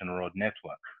the national road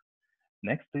network.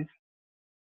 Next, please.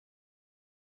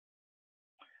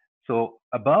 So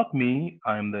about me,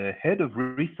 I'm the head of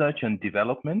research and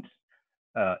development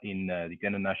in the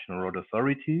Uganda National Road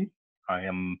Authority. I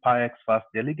am PIARC's first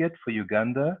delegate for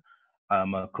Uganda.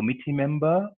 I'm a committee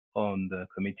member on the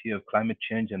Committee of Climate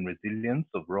Change and Resilience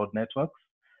of Road Networks.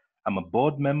 I'm a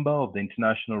board member of the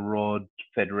International Road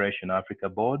Federation Africa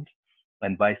Board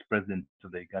and Vice President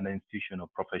of the Uganda Institution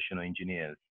of Professional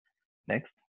Engineers.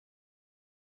 Next.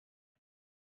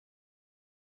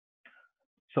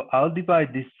 So I'll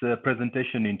divide this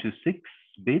presentation into 6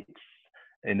 bits.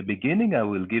 In the beginning, I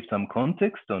will give some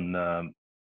context on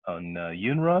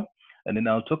UNRWA, and then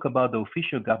I'll talk about the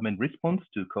official government response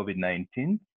to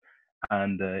COVID-19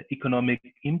 and the economic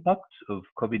impact of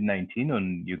COVID-19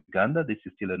 on Uganda. This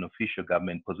is still an official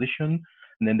government position.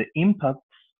 And then the impacts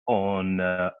on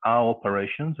our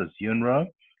operations as UNRWA,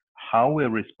 how we're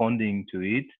responding to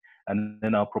it, and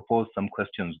then I'll propose some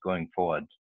questions going forward.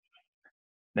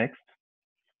 Next.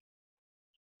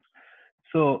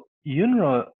 So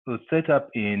UNRWA was set up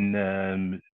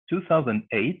in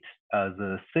 2008 as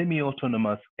a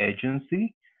semi-autonomous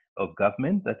agency of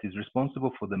government that is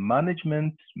responsible for the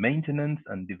management, maintenance,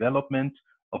 and development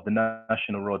of the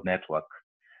national road network.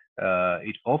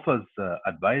 It offers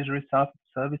advisory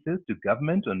services to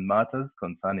government on matters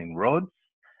concerning roads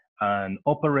and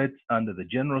operates under the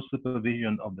general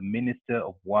supervision of the Minister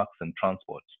of Works and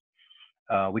Transport.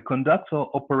 We conduct our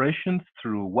operations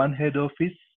through one head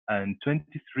office and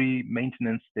 23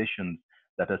 maintenance stations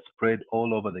that are spread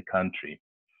all over the country.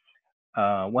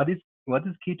 What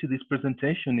is key to this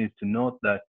presentation is to note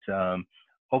that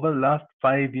over the last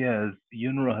 5 years,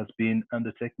 UNRWA has been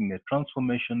undertaking a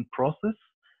transformation process,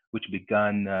 which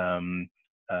began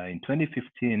in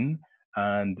 2015,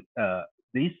 and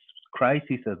this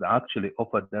crisis has actually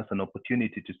offered us an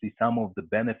opportunity to see some of the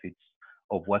benefits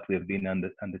of what we have been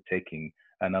undertaking,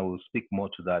 and I will speak more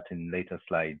to that in later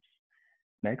slides.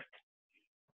 Next.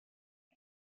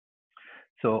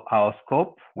 So our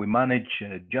scope, we manage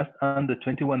just under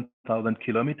 21,000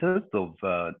 kilometers of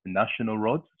national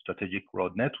roads, strategic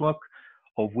road network,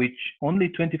 of which only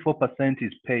 24%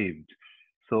 is paved.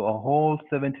 So a whole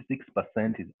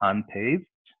 76% is unpaved.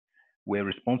 We're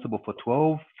responsible for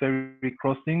 12 ferry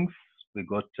crossings. We've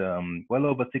got well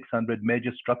over 600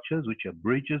 major structures, which are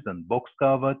bridges and box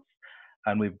culverts.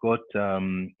 And we've got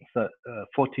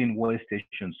 14 weigh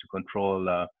stations to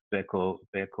control vehicle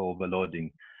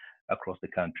overloading across the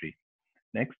country.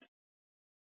 Next.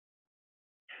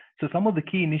 So some of the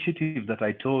key initiatives that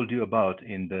I told you about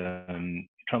in the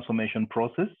transformation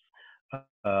process,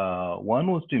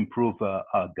 one was to improve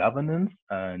our governance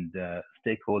and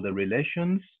stakeholder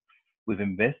relations. We've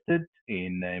invested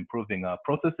in improving our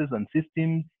processes and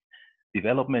systems,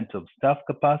 development of staff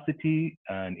capacity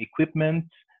and equipment,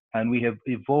 and we have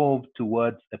evolved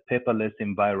towards a paperless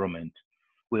environment.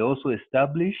 We also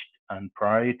established and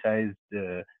prioritized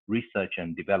research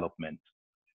and development.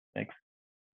 Next.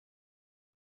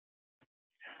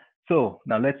 So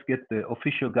now let's get the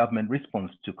official government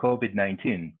response to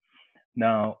COVID-19.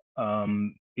 Now,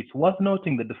 it's worth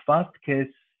noting that the first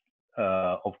case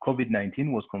of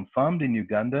COVID-19 was confirmed in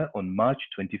Uganda on March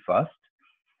 21st,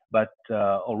 but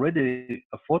already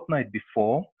a fortnight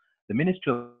before, the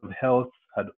Ministry of Health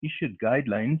had issued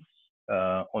guidelines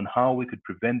on how we could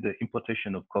prevent the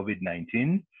importation of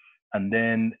COVID-19. And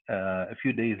then a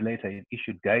few days later, it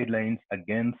issued guidelines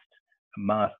against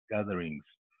mass gatherings.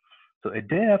 So a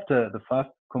day after the first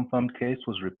confirmed case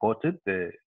was reported,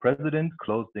 the president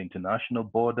closed the international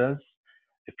borders.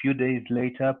 A few days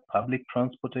later, public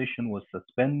transportation was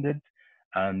suspended.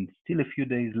 And still a few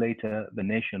days later, the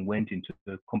nation went into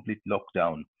a complete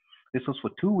lockdown. This was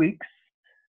for 2 weeks.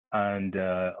 And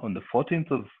on the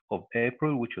 14th of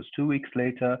April, which was 2 weeks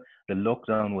later, the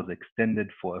lockdown was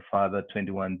extended for a further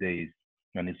 21 days,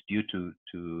 and it's due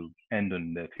to end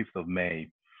on the 5th of May.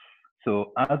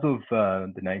 So as of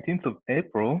the 19th of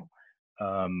April,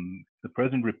 the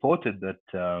president reported that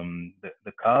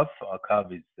our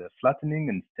curve is flattening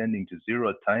and standing to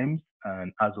 0 times.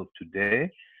 And as of today,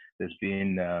 there's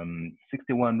been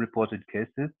 61 reported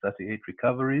cases, 38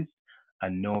 recoveries,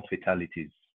 and no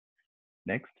fatalities.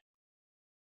 Next.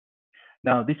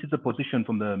 Now, this is a position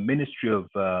from the Ministry of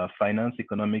Finance,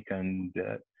 Economic and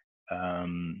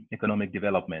Economic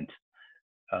Development.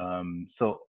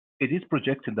 So it is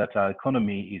projected that our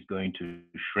economy is going to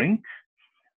shrink.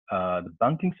 The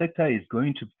banking sector is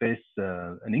going to face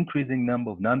an increasing number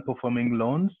of non-performing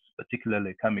loans,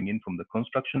 particularly coming in from the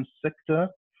construction sector.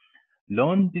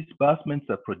 Loan disbursements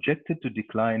are projected to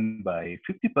decline by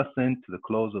 50% to the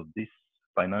close of this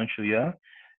financial year,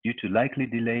 due to likely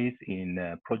delays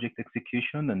in project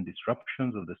execution and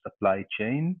disruptions of the supply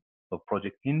chain of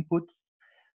project inputs.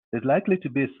 There's likely to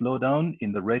be a slowdown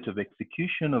in the rate of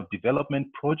execution of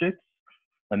development projects,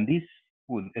 and this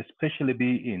will especially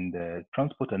be in the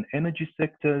transport and energy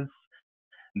sectors.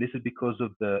 And this is because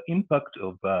of the impact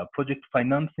of project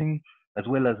financing, as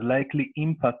well as likely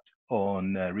impact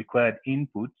on required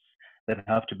inputs that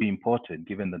have to be imported,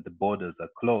 given that the borders are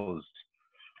closed.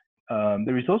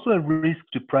 There is also a risk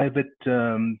to private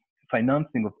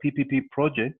financing of PPP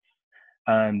projects,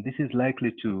 and this is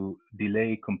likely to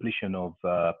delay completion of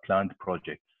planned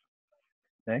projects.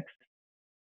 Next.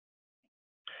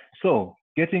 So,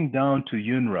 getting down to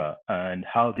UNRWA and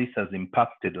how this has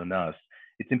impacted on us.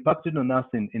 It's impacted on us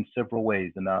in several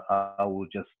ways, and I will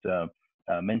just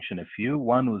mention a few.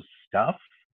 One was staff.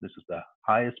 This is the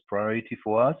highest priority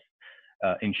for us,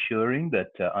 ensuring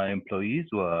that our employees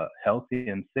were healthy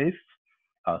and safe.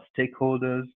 Our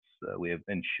stakeholders, we have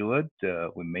ensured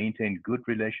we maintain good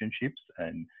relationships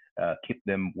and keep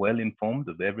them well informed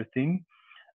of everything.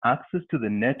 Access to the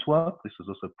network, this is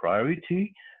also a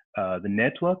priority. The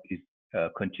network is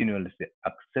continuously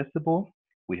accessible.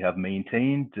 We have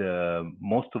maintained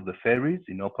most of the ferries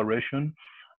in operation,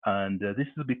 and this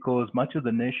is because much of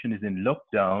the nation is in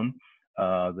lockdown.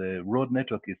 The road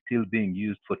network is still being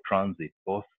used for transit,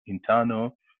 both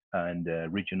internal and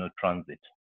regional transit.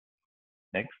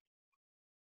 Next.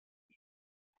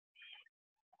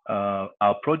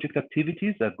 Our project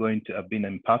activities are going to have been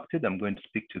impacted. I'm going to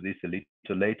speak to this a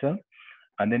little later.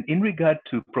 And then in regard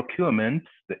to procurement,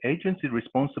 the agency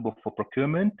responsible for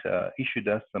procurement issued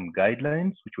us some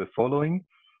guidelines, which we're following.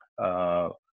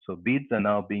 So bids are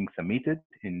now being submitted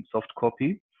in soft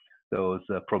copy. There was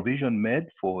a provision made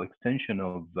for extension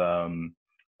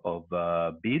of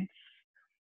bids.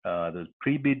 The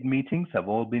pre-bid meetings have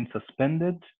all been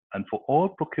suspended. And for all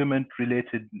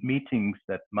procurement-related meetings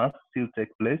that must still take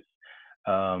place,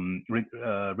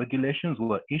 regulations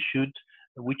were issued,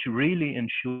 which really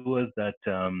ensures that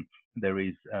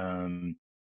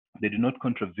they do not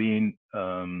contravene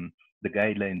the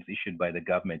guidelines issued by the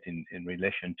government in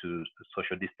relation to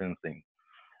social distancing.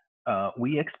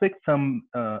 We expect some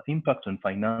impact on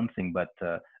financing, but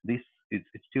it's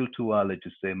still too early to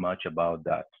say much about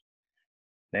that.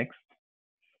 Next.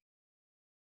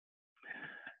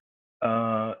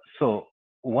 So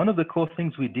one of the core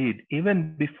things we did,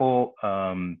 even before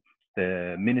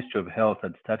the Ministry of Health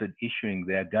had started issuing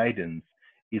their guidance,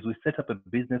 is we set up a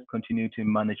business continuity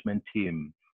management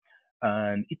team.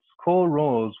 And its core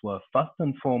roles were first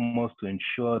and foremost to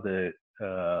ensure the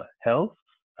health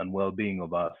and well-being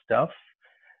of our staff,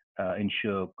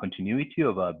 ensure continuity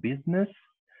of our business,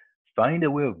 find a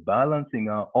way of balancing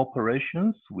our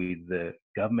operations with the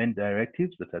government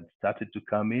directives that had started to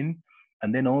come in,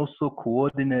 and then also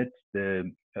coordinate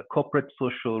the corporate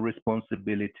social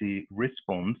responsibility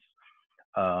response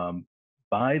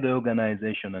by the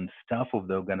organization and staff of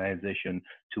the organization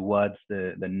towards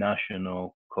the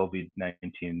national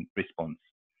COVID-19 response.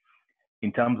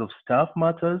 In terms of staff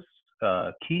matters,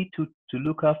 key to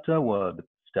look after were the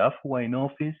staff who are in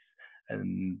office,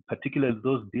 and particularly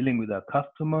those dealing with our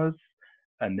customers,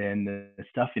 and then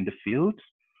staff in the field.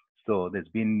 So there's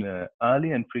been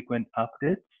early and frequent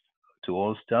updates to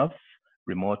all staff.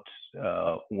 Remote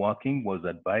working was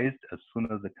advised as soon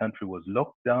as the country was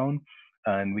locked down,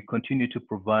 and we continue to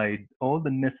provide all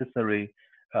the necessary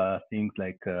things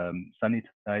like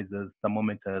sanitizers,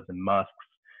 thermometers, and masks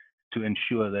to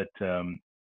ensure that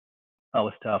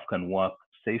our staff can work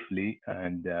safely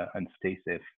and stay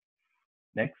safe.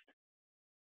 Next.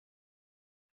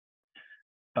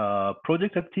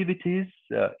 Project activities,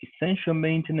 essential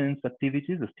maintenance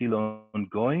activities are still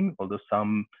ongoing, although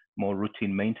some more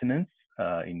routine maintenance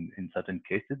in certain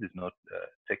cases is not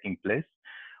taking place.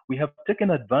 We have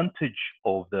taken advantage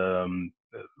of the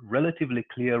relatively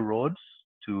clear roads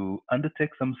to undertake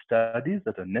some studies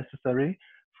that are necessary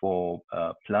for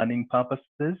planning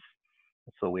purposes.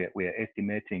 So we are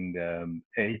estimating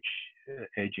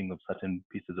aging of certain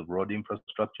pieces of road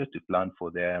infrastructure to plan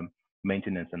for their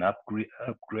maintenance and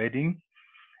upgrading.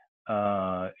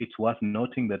 It's worth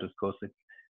noting that, of course,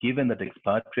 given that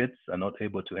expatriates are not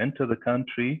able to enter the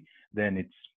country, then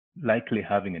it's likely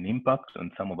having an impact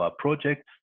on some of our projects.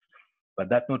 But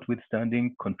that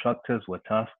notwithstanding, contractors were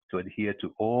tasked to adhere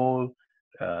to all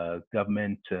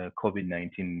government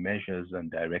COVID-19 measures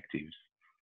and directives.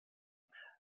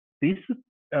 This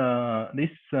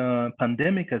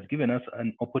pandemic has given us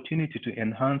an opportunity to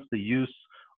enhance the use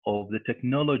of the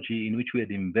technology in which we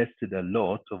had invested a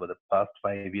lot over the past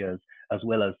 5 years, as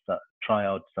well as try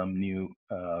out some new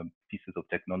pieces of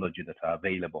technology that are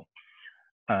available.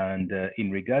 And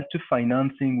in regard to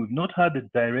financing, we've not had a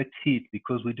direct hit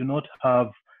because we do not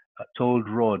have tolled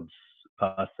roads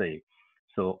per se.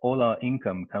 So all our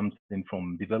income comes in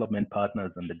from development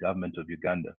partners and the government of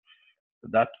Uganda. So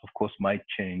that, of course, might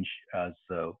change as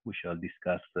we shall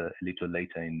discuss a little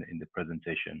later in the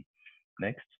presentation.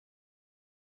 Next.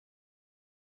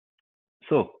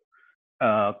 So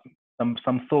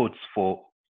some thoughts for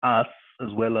us as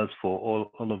well as for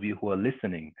all of you who are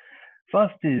listening.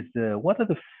 First is, what are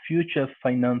the future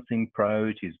financing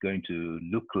priorities going to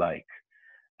look like?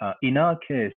 In our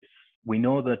case, we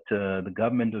know that the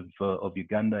government of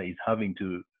Uganda is having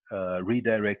to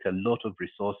redirect a lot of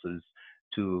resources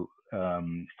to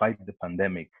fight the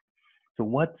pandemic. So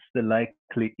what's the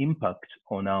likely impact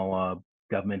on our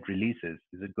government releases?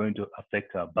 Is it going to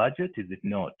affect our budget? Is it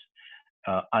not?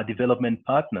 Our development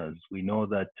partners, we know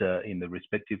that in the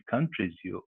respective countries,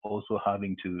 you're also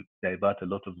having to divert a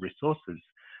lot of resources.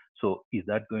 So is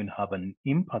that going to have an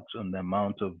impact on the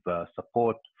amount of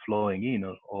support flowing in,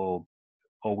 or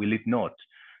will it not?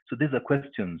 So these are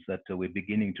questions that we're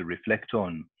beginning to reflect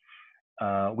on.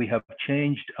 We have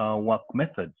changed our work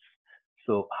methods.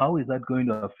 So how is that going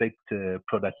to affect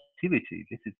productivity?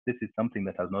 This is something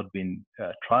that has not been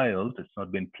trialed. It's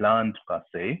not been planned per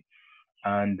se.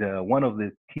 And one of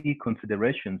the key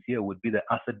considerations here would be the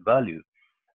asset value,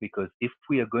 because if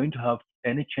we are going to have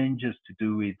any changes to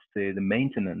do with, say, the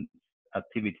maintenance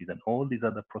activities and all these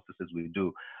other processes we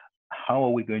do, how are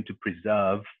we going to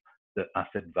preserve the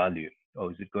asset value?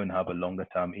 Or is it going to have a longer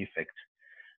term effect?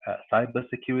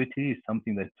 Cybersecurity is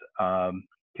something that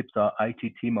keeps our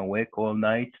IT team awake all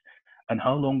night. And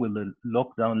how long will the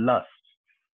lockdown last?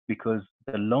 Because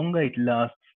the longer it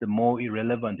lasts, the more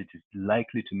irrelevant it is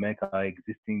likely to make our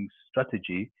existing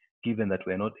strategy, given that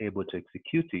we're not able to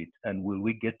execute it. And will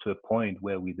we get to a point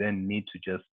where we then need to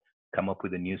just come up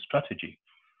with a new strategy?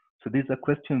 So these are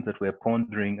questions that we're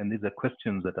pondering, and these are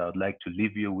questions that I would like to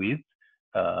leave you with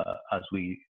as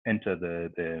we enter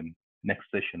the next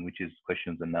session, which is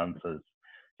questions and answers.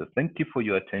 So thank you for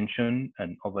your attention,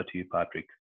 and over to you, Patrick.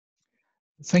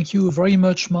 Thank you very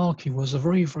much, Mark. It was a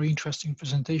very, very interesting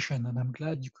presentation, and I'm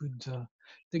glad you could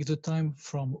take the time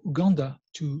from Uganda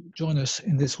to join us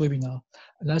in this webinar.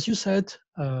 And as you said,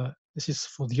 this is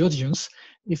for the audience.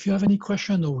 If you have any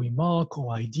question or remark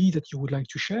or idea that you would like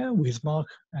to share with Mark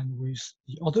and with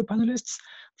the other panelists,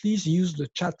 please use the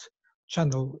chat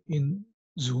channel in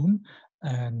Zoom.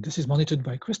 And this is monitored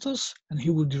by Christos, and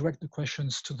he will direct the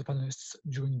questions to the panelists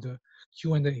during the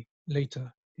Q&A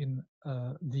later in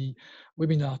the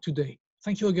webinar today.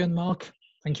 Thank you again, Mark.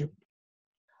 Thank you.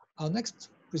 Our next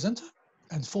presenter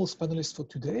and fourth panelist for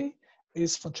today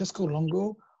is Francesco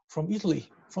Longo from Italy.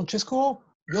 Francesco,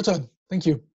 your turn. Thank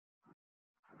you.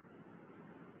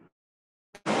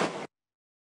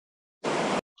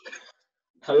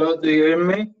 Hello, do you hear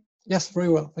me? Yes, very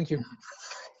well. Thank you.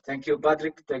 Thank you,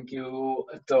 Patrick. Thank you.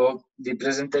 So the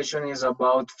presentation is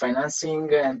about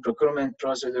financing and procurement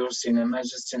procedures in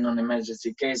emergency and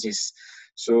non-emergency cases.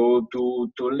 So to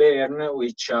learn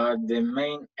which are the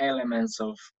main elements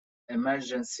of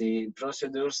emergency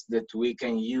procedures that we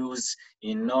can use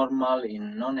in normal,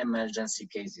 in non-emergency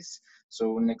cases.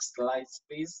 So next slide,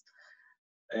 please.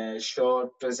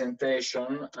 Short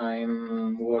presentation.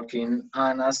 I'm working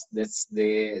ANAS, that's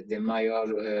the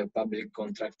major public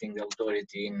contracting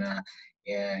authority in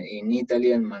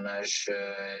Italy, and manage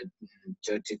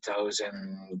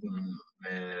 30,000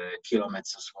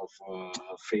 kilometers of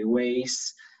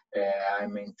freeways.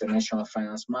 I'm an international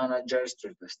finance manager,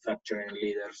 structuring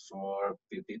leader for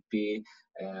PPP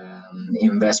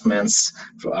investments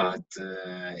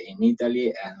in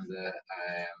Italy and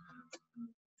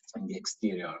in the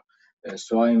exterior.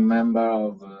 So I'm member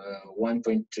of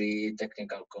 1.3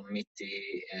 technical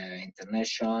committee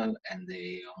international and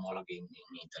the homolog in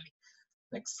Italy.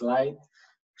 Next slide.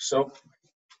 So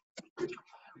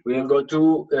we'll go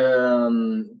to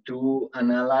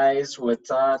analyze what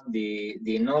are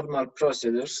the normal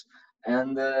procedures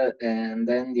and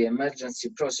then the emergency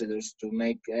procedures to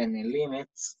make any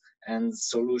limits and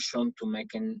solution to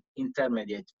make an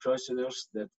intermediate procedures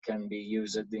that can be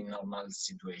used in normal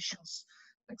situations.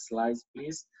 Next slide,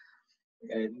 please.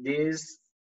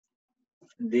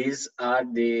 These are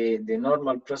the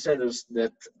normal procedures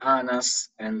that ANAS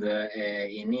and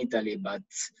in Italy, but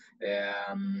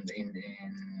in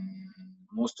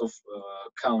most of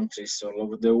countries all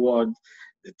over the world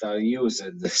that are used.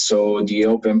 So the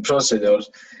open procedure,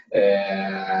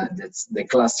 that's the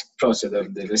classic procedure,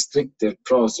 the restricted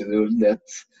procedure that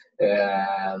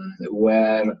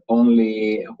where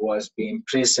only was being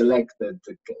pre-selected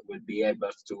will be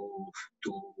able to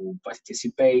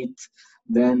participate.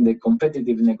 Then the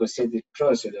competitive negotiated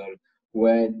procedure,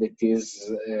 where that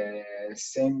is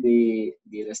same the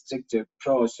restricted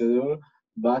procedure,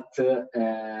 but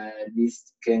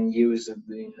this can use it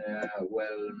in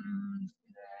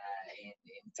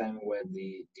in time where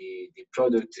the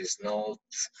product is not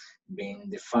being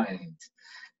defined.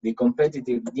 the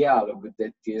competitive dialogue,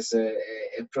 that is a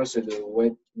procedure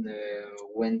when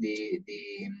the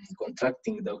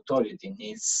contracting authority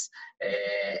needs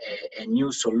a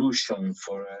new solution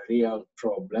for a real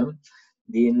problem.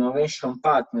 The innovation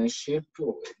partnership,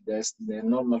 that's the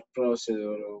normal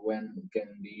procedure when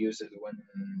can be used when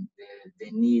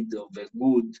the need of a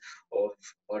good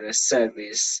or a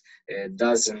service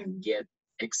doesn't yet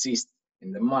exist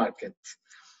in the market.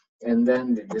 And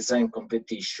then the design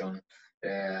competition,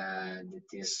 that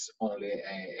is only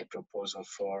a proposal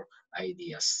for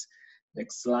ideas.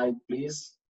 Next slide,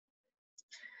 please.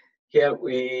 Here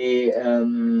we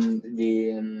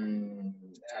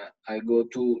I go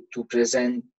to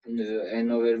present an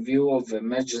overview of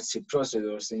emergency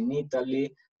procedures in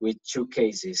Italy with two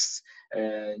cases.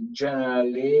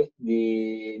 Generally,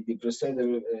 the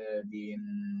procedure, the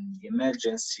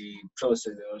emergency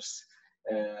procedures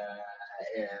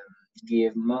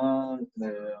give more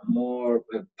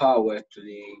power to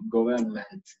the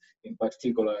government, in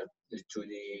particular to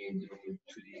the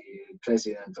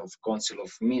President of Council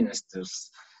of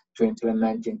Ministers, to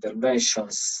implement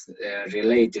interventions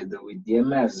related with the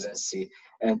emergency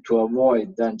and to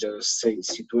avoid dangerous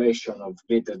situation of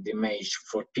greater damage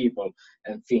for people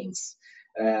and things.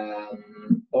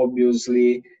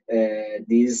 Obviously,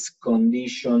 this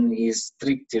condition is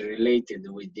strictly related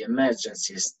with the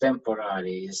emergencies.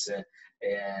 Temporary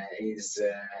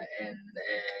and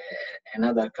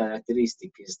another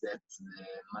characteristic is that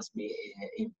must be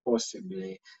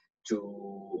impossible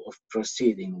of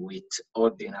proceeding with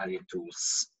ordinary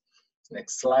tools.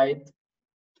 Next slide.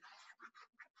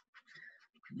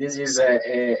 This is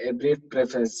a brief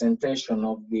presentation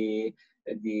of the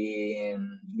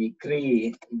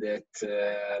decree that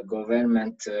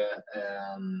government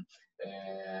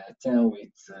attend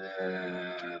with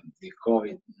the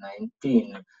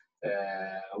COVID-19,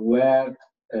 where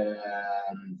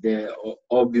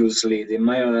obviously the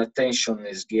major attention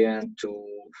is given to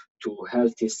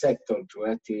healthy sector, to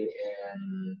healthy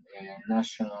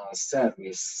national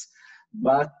service,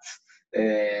 but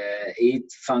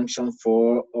it functions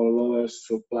for all other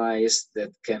supplies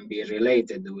that can be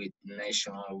related with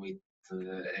national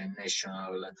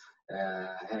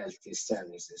healthy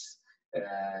services.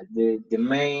 The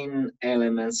main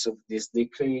elements of this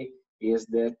decree is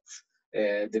that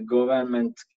the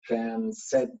government can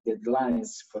set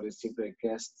deadlines for the secret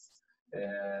guests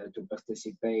to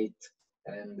participate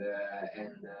and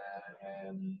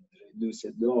reduce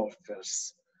the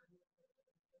offers.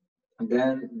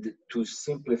 Then to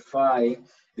simplify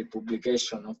the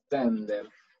publication of tender,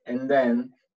 and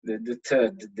then the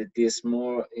third, that is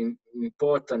more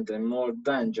important and more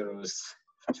dangerous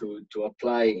to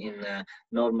apply in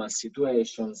normal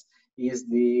situations, is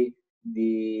the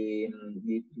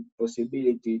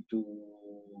possibility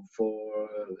for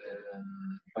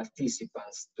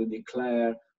participants to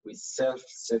declare with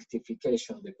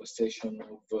self-certification the possession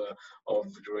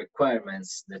of the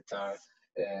requirements that are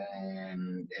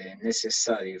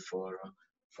necessary for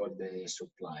the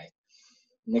supply.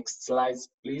 Next slide,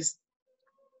 please.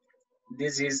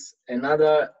 This is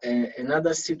another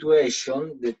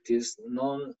situation that is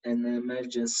not an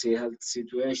emergency health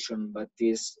situation, but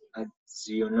is, as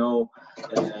you know,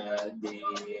 the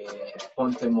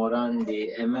Ponte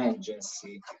Morandi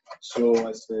emergency. So,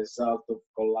 as a result of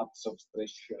collapse of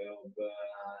structure of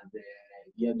the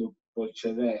Viaduct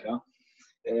Polcevera,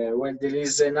 where there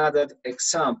is another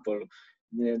example.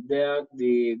 There,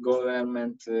 the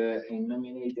government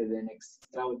nominated an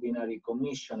extraordinary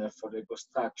commissioner for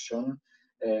reconstruction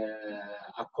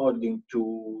according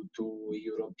to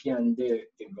European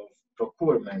Directive of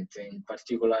Procurement, in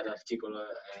particular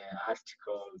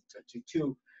Article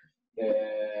 32,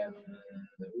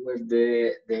 where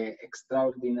the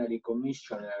extraordinary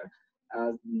commissioner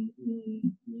has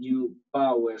new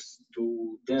powers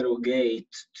to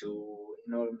derogate to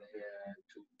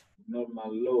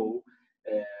normal law,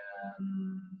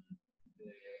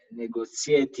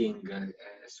 negotiating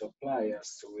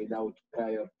suppliers without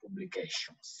prior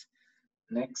publications.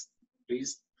 Next,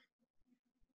 please.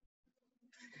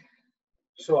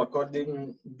 So, according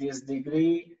to this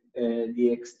degree, the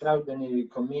extraordinary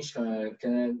commissioner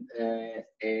can have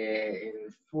a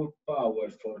full power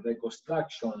for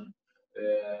reconstruction,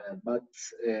 but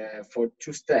for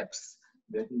two steps.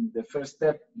 The first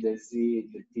step that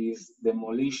is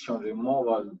demolition,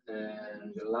 removal,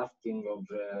 and the lifting of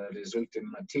resulting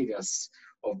materials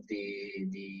of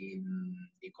the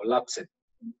collapsed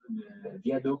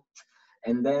viaduct,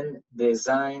 and then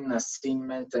design,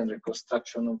 assignment, and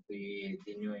reconstruction of the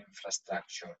new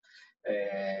infrastructure.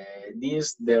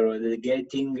 This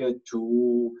derogating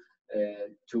to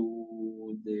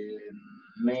to the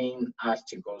main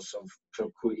articles of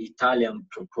Italian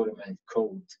procurement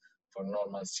code for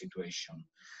normal situation.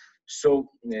 So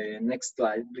next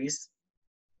slide, please.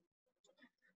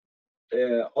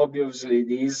 Obviously,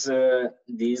 these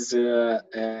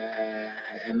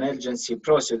emergency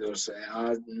procedures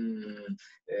are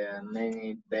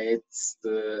many best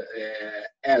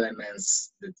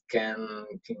elements that can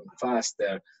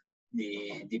faster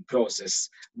the process,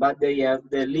 but they have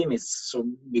the limits. So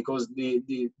because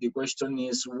the question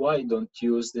is, why don't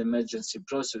use the emergency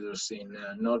procedures in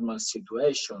a normal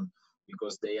situation?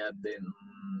 Because they are the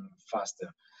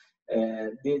faster.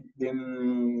 The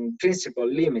principal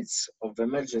limits of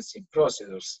emergency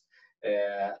procedures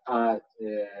are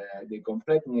the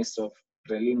completeness of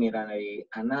preliminary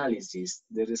analysis,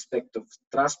 the respect of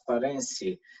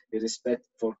transparency, the respect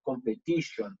for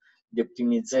competition, the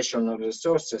optimization of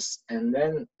resources, and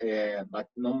then, but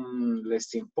no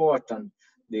less important,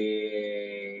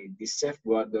 the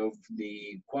safeguard of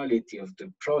the quality of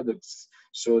the products,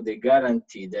 so the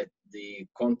guarantee that the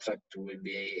contract will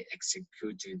be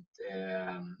executed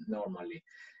normally.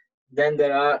 Then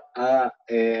there are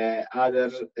other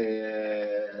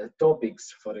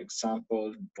topics, for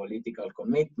example, political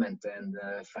commitment and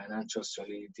financial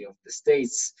solidity of the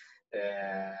states.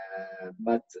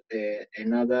 But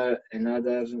another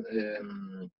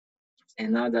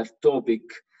topic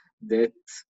that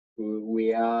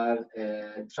we are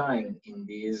trying in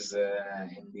this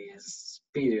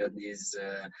period is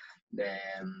the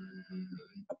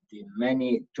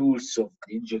many tools of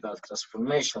digital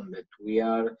transformation that we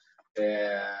are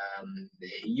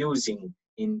using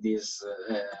in this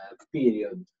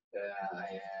period.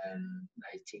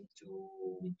 I think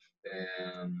to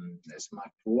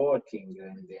smart working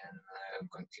and then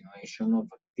continuation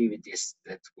of activities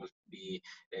that would be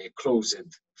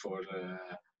closed for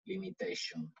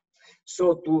limitation.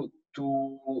 So to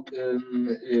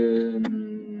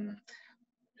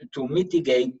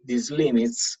mitigate these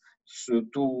limits, so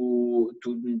to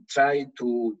try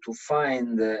to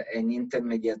find an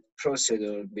intermediate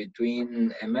procedure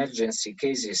between emergency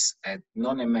cases and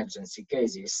non-emergency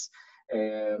cases,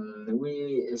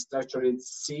 we structured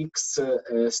 6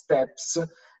 steps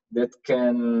that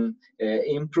can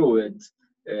improve it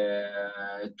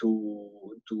to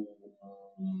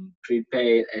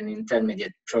prepare an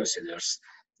intermediate procedures.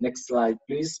 Next slide,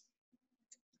 please.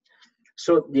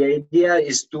 So the idea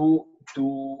is to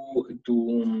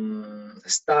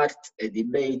start a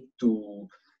debate to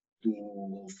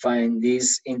find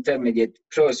these intermediate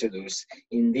procedures.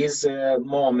 In this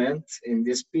moment, in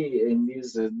these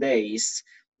days,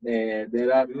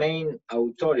 there are main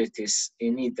authorities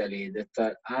in Italy that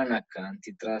are ANAC,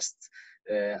 antitrust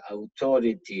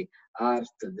authority, ART,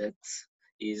 that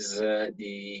is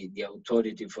the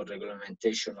authority for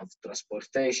regulation of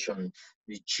transportation,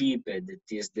 the CIPE,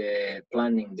 that is the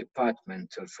planning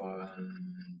department for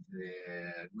the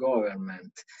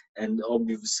government, and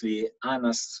obviously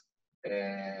ANAS,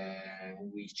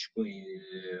 which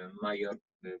major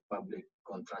public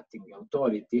contracting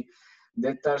authority,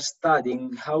 that are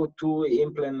studying how to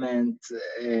implement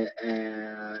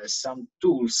some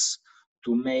tools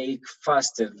to make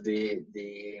faster the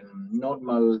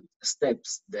normal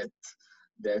steps that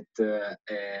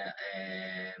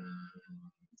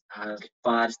are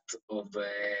part of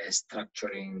a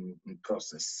structuring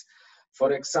process.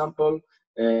 For example,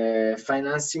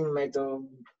 financing method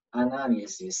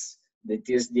analysis, that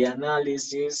is the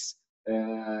analysis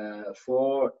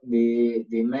for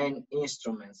the main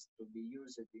instruments to be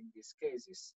used in these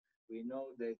cases. We know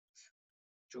that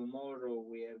tomorrow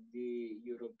we have the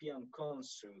European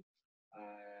Council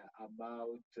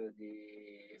about the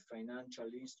financial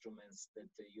instruments that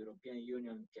the European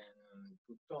Union can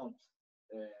put on.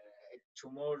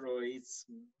 Tomorrow it's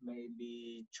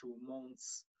maybe 2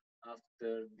 months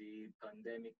after the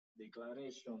pandemic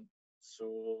declaration,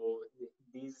 so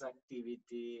this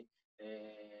activity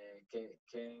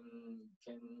can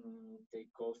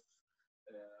take off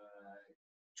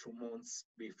 2 months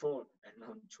before and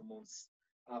not 2 months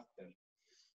after.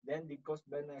 Then the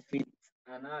cost-benefit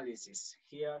analysis.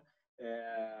 Here,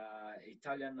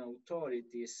 Italian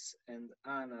authorities and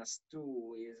ANAS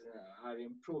too are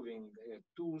improving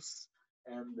tools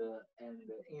and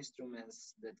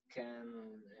instruments that can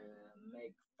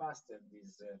make faster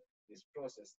this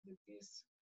process. That is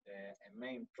a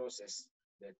main process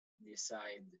that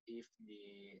decide if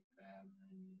the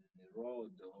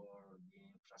road or the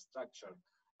infrastructure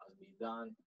has been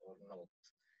done or not.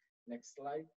 Next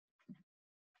slide.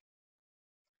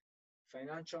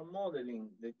 financial modeling,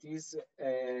 that is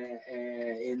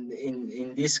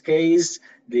in this case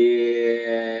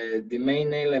the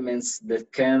main elements that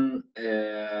can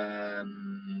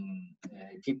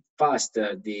keep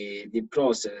faster the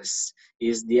process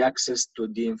is the access to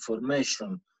the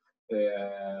information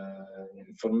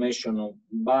of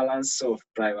balance of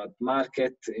private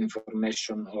market,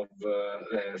 information of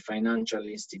financial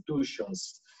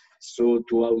institutions. So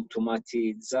to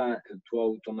automatize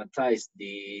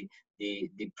the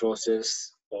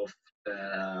process of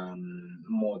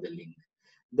modeling.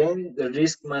 Then the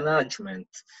risk management.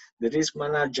 The risk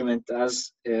management,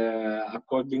 as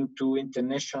according to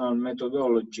international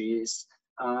methodologies,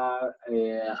 have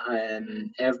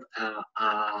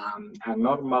a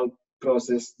normal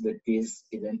process that is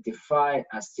identify,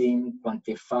 assess,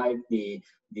 quantify the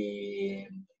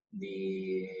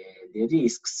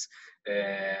risks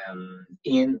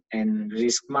in and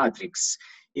risk matrix.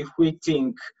 If we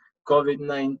think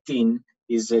COVID-19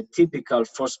 is a typical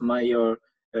force majeure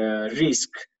risk,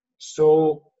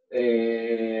 so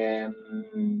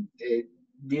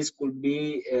this could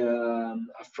be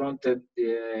affronted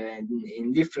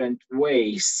in different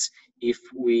ways if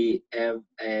we have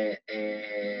a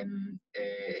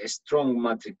strong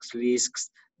matrix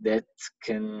risks that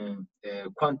can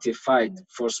quantify the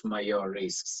force majeure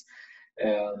risks.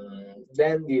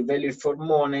 Then the value for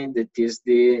money, that is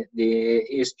the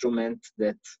instrument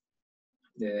that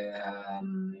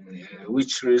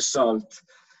which result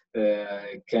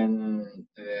can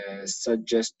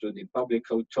suggest to the public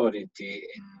authority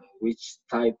in which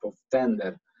type of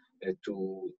tender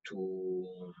to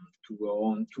go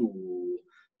on to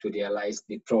realize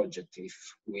the project, if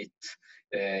with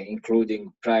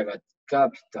including private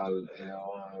capital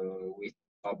or with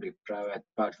public-private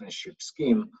partnership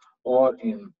scheme or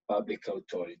in public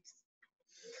authority.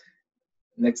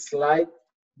 Next slide.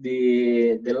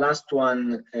 The last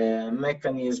one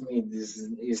mechanism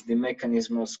is the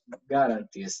mechanism of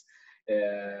guarantees.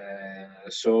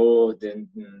 So the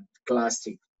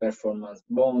classic performance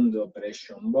bond,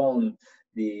 operation bond,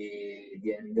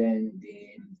 and then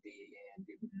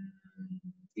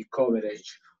the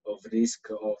coverage of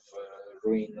risk of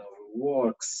ruin of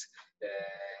works,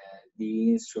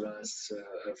 the insurance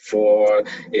for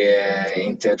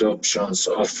interruptions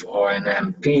of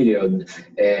O&M period,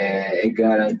 a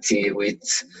guarantee with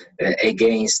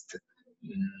against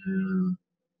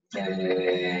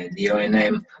the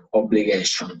O&M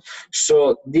obligation.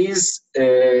 So these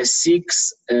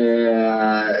 6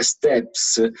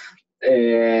 steps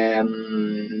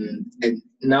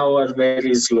now are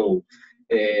very slow,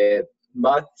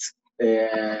 but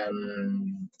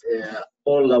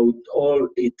all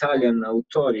Italian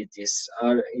authorities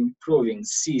are improving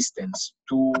systems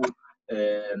to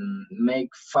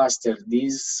make faster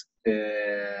these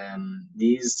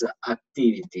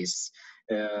activities.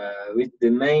 With the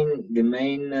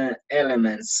main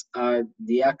elements are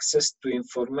the access to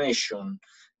information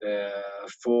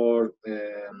for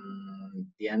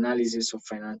the analysis of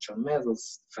financial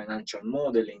methods, financial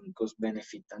modeling,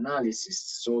 cost-benefit analysis,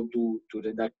 so to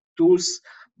redact tools,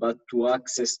 but to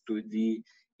access to the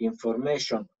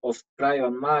information of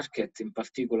private market, in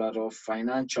particular of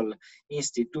financial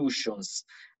institutions,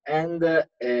 and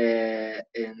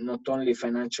not only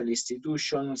financial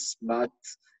institutions, but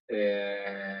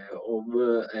of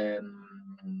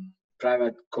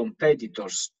private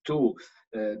competitors too,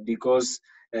 because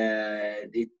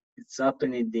it's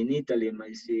happening in Italy,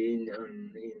 I see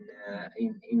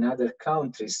in other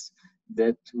countries,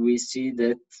 that we see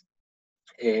that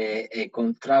a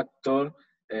contractor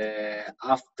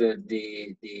after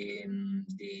the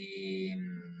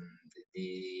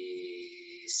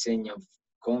sign of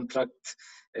contract,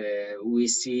 we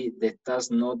see that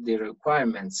does not the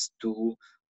requirements to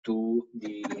go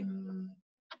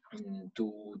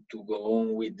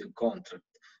on with the contract.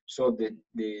 So the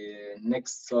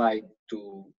next slide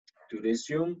to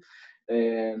resume.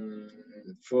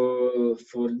 For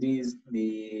this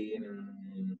the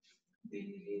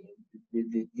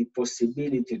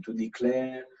possibility to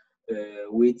declare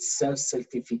with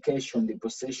self-certification the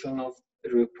possession of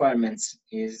requirements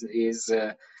is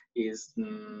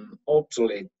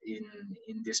obsolete in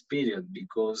this period,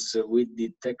 because with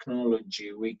the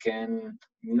technology we can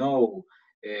know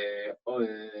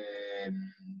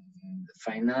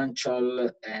financial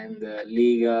and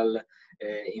legal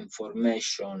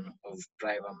information of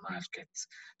private markets.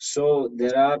 So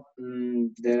there are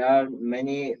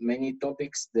many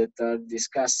topics that are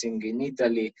discussing in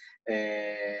Italy,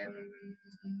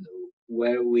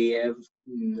 where we have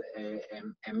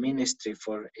a ministry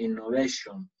for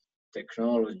innovation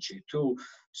technology too.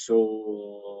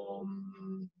 So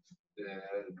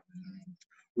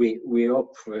we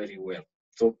hope very well.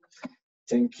 So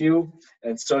thank you,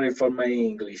 and sorry for my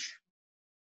English.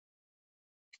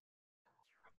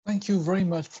 Thank you very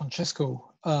much,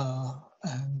 Francesco,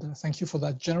 and thank you for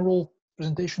that general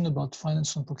presentation about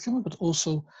finance and procurement, but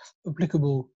also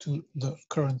applicable to the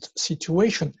current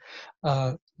situation.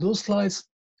 Those slides,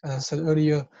 as I said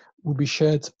earlier, will be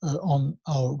shared on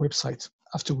our website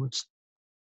afterwards.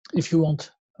 If you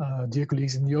want, dear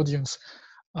colleagues in the audience,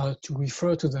 to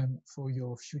refer to them for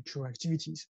your future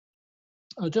activities.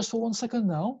 Just for 1 second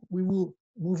now, we will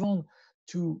move on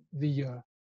to the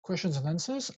questions and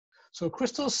answers. So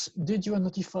Christos, did you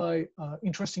identify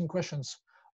interesting questions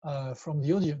from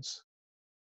the audience?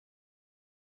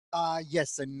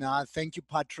 Yes, and thank you,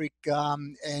 Patrick,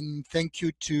 and thank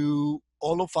you to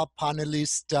all of our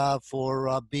panelists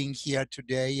for being here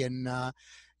today, and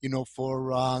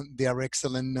for their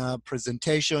excellent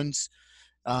presentations.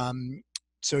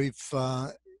 So if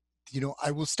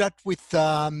I will start with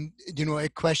a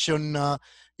question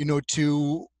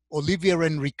to Olivier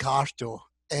and Ricardo.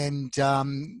 And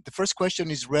the first question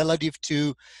is relative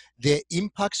to the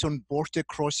impacts on border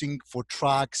crossing for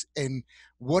trucks, and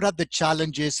what are the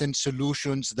challenges and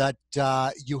solutions that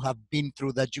you have been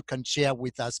through that you can share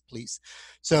with us, please?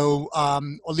 So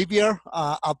Olivier,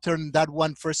 I'll turn that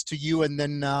one first to you, and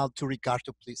then to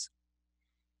Ricardo, please.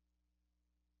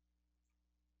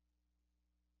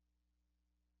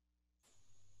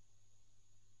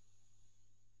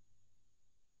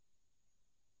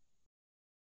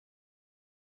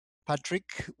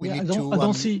 Patrick, we need to. I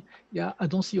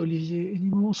don't see Olivier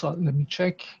anymore. So let me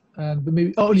check. But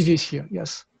maybe Olivier is here.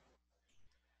 Yes.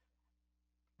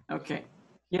 Okay.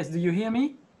 Yes. Do you hear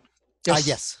me? Yes.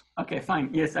 Yes. Okay. Fine.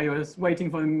 Yes, I was waiting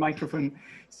for the microphone.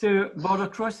 So border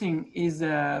crossing is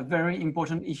a very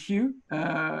important issue.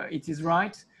 It is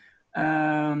right.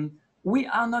 We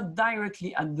are not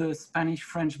directly at the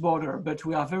Spanish-French border, but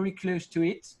we are very close to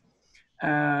it.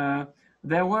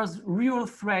 There was real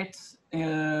threat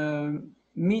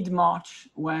mid-March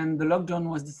when the lockdown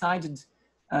was decided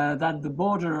that the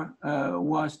border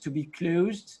was to be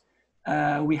closed.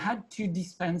 We had to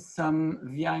dispense some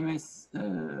VMS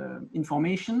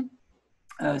information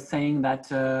saying that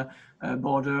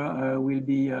border will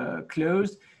be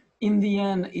closed. In the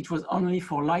end, it was only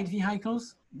for light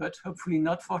vehicles, but hopefully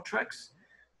not for trucks.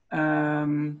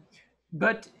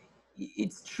 But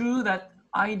it's true that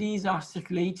IDs are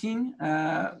circulating.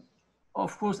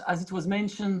 Of course, as it was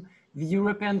mentioned, the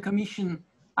European Commission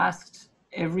asked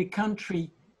every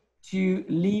country to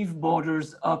leave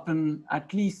borders open,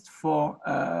 at least for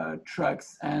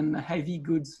trucks and heavy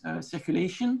goods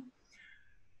circulation.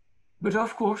 But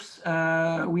of course,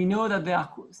 we know that there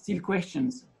are still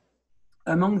questions.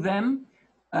 Among them,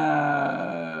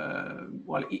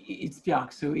 well, it's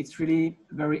PIARC, so it's really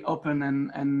very open,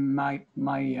 and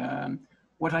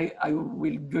what I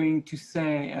will going to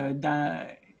say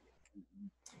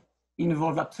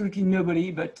involve absolutely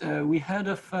nobody, but we heard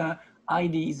of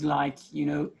IDs like,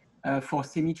 for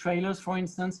semi-trailers, for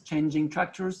instance, changing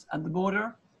tractors at the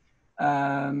border,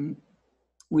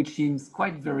 which seems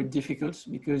quite very difficult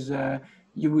because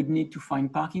you would need to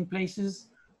find parking places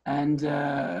and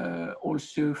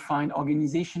also find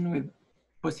organization with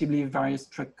possibly various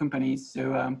truck companies.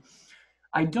 So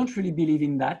I don't really believe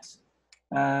in that.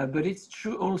 But it's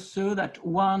true also that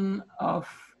one of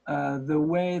the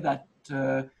way that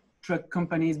truck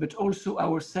companies, but also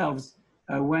ourselves,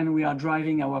 when we are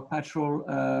driving our patrol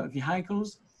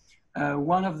vehicles,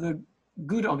 one of the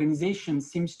good organizations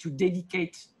seems to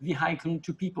dedicate vehicle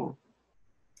to people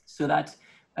so that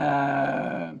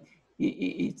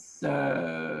it's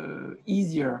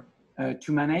easier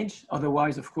to manage.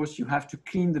 Otherwise, of course, you have to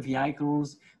clean the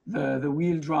vehicles, the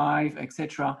wheel drive,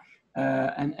 etc.,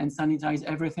 and sanitize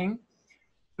everything.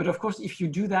 But of course, if you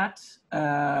do that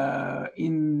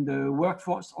in the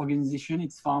workforce organization,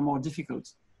 it's far more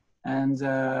difficult. And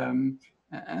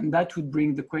that would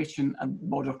bring the question at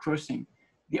border crossing.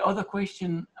 The other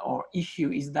question or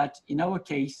issue is that in our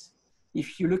case,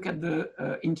 if you look at the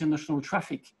international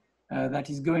traffic that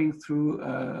is going through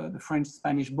the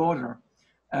French-Spanish border,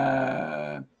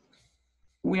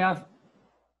 we have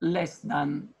less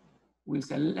than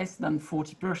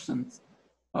 40%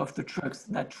 of the trucks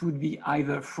that would be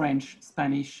either French,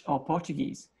 Spanish, or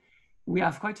Portuguese. We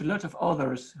have quite a lot of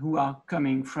others who are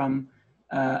coming from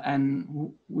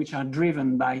which are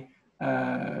driven by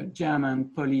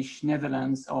German, Polish,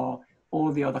 Netherlands, or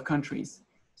all the other countries.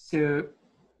 So,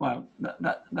 well,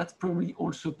 that's probably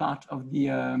also part of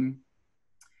the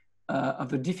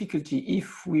difficulty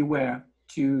if we were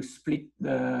to split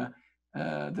the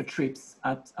trips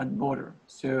at border.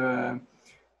 So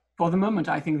for the moment,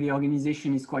 I think the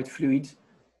organization is quite fluid.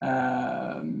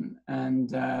 and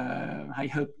I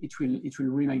hope it will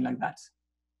remain like that.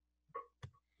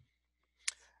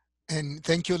 And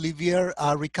thank you, Olivier.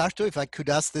 Ricardo, if I could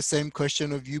ask the same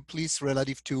question of you, please,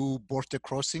 relative to border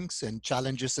crossings and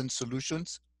challenges and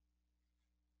solutions.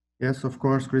 Yes, of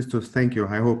course, Christos. Thank you.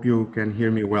 I hope you can hear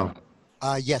me well.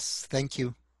 Yes, thank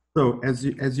you. So as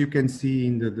you can see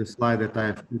in the slide that I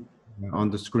have put on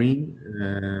the screen,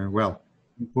 well,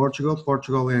 in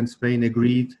Portugal and Spain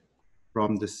agreed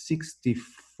from the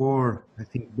 64, I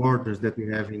think, borders that we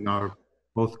have in our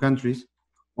both countries,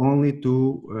 only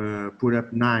to put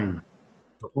up 9.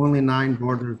 So only 9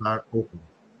 borders are open.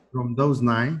 From those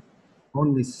 9,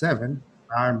 only 7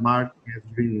 are marked as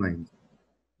green lanes.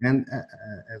 And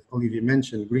as Olivier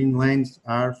mentioned, green lanes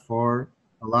are for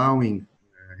allowing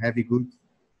heavy goods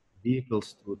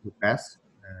vehicles to pass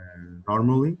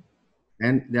normally.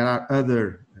 And there are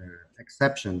other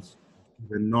exceptions to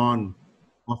the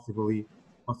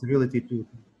possibility to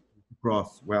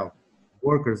cross. Well,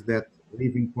 workers that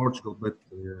live in Portugal but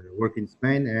work in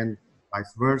Spain, and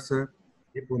vice versa,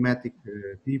 diplomatic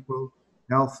people,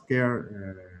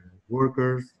 healthcare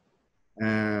workers.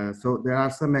 So there are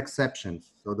some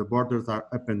exceptions. So the borders are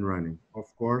up and running.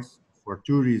 Of course, for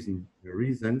tourism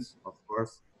reasons, of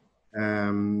course,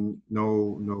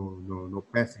 no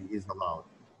passing is allowed.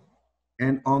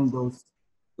 And on those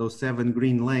 7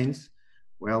 green lanes,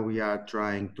 well, we are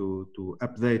trying to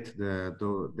update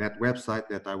that website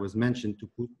that I was mentioned to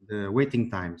put the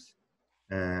waiting times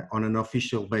on an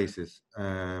official basis.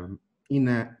 In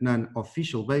a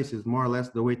non-official basis, more or less,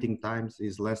 the waiting times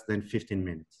is less than 15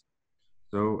 minutes.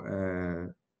 So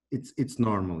it's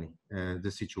normally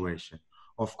the situation.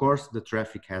 Of course, the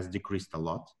traffic has decreased a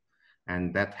lot,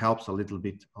 and that helps a little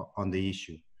bit on the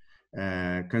issue.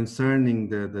 Concerning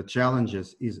the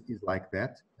challenges is like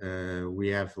that. We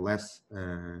have less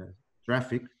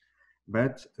traffic,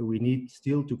 but we need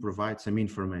still to provide some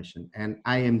information. And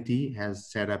IMT has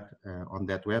set up on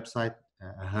that website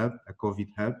a hub, a COVID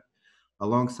hub.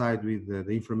 Alongside with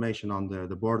the information on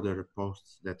the border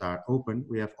posts that are open,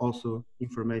 we have also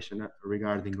information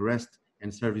regarding rest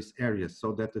and service areas,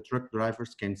 so that the truck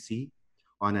drivers can see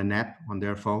on an app on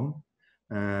their phone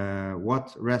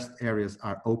what rest areas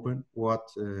are open, what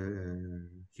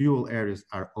fuel areas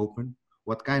are open,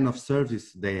 what kind of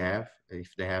service they have,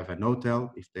 if they have an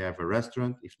hotel, if they have a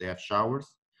restaurant, if they have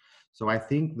showers. So I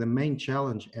think the main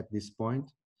challenge at this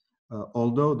point,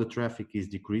 although the traffic is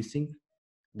decreasing,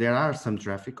 there are some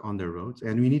traffic on the roads,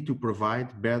 and we need to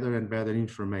provide better and better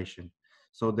information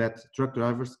so that truck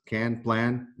drivers can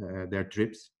plan their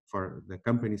trips, for the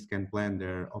companies can plan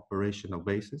their operational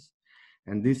basis.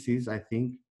 And this is, I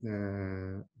think,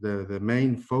 the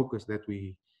main focus that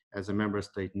we as a member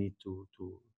state need to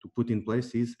put in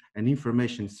place, is an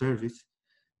information service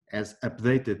as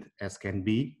updated as can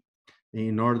be,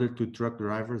 in order to truck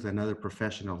drivers and other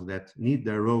professionals that need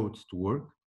their roads to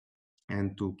work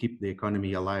and to keep the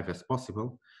economy alive as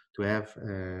possible, to have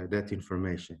that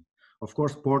information. Of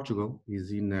course, Portugal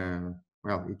is in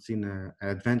it's in an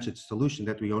advantage solution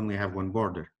that we only have one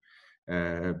border,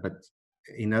 but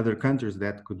in other countries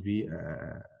that could be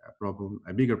a problem,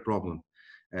 a bigger problem.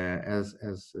 As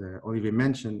Olivier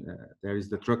mentioned, there is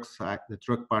the truck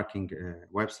parking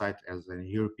website as a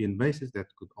European basis that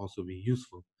could also be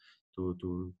useful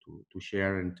to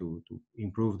share and to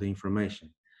improve the information.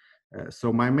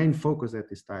 So my main focus at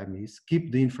this time is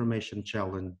keep the information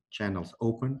channels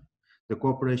open. The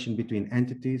cooperation between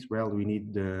entities, well, we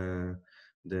need the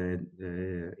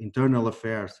internal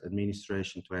affairs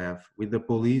administration to have with the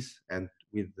police and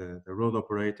with the road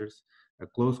operators a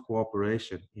close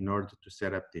cooperation in order to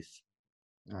set up this.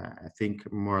 I think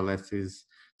more or less is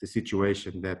the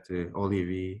situation that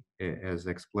Olivier has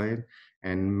explained,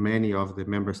 and many of the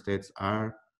member states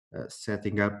are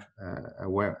setting up a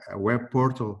web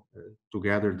portal to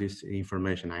gather this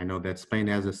information. I know that Spain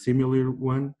has a similar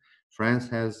one, France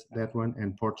has that one,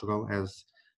 and Portugal has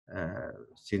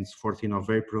since 14th of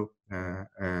April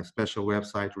a special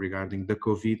website regarding the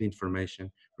COVID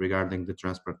information regarding the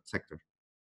transport sector.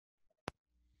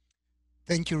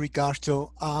 Thank you,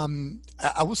 Ricardo.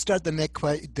 I will start the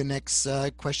next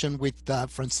question with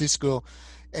Francesco,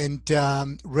 and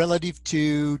relative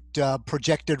to the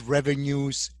projected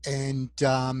revenues, and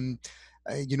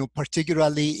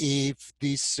particularly if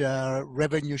these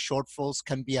revenue shortfalls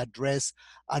can be addressed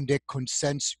under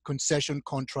concession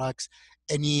contracts,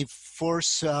 and if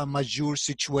force majeure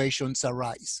situations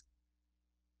arise.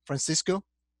 Francisco?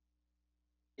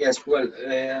 Yes, well,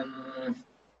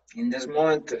 in this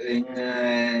moment, in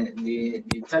the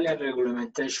Italian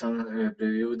regulation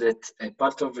review that a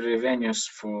part of revenues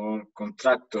for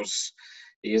contractors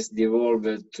is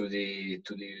devolved to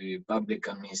the public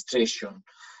administration.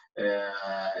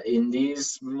 In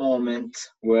this moment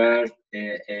where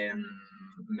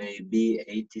maybe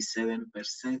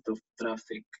 87% of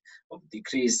traffic of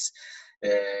decrease,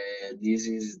 this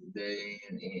is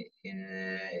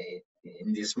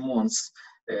in these months,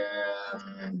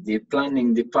 the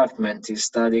planning department is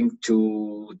starting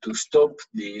to stop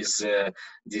this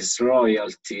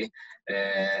royalty,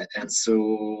 and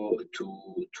so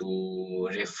to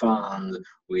refund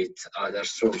with other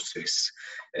sources.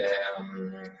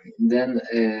 Then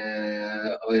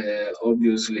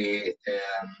obviously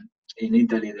in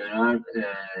Italy there are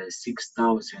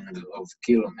 6,000 of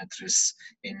kilometers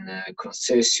in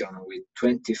concession, with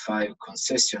 25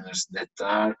 concessionaires that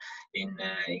are in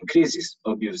increases,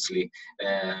 obviously,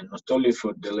 not only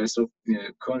for the less of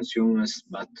consumers,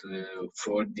 but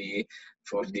for the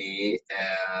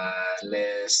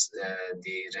less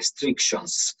the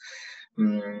restrictions.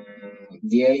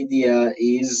 The idea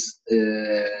is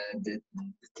that it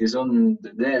is on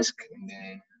the desk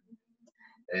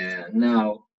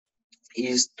now,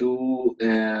 is to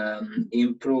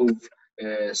improve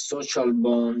social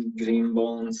bond, green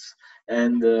bonds,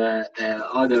 and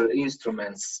other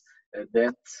instruments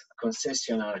that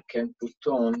concessionaire can put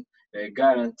on,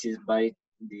 guaranteed by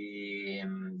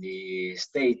the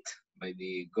state, by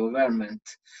the government,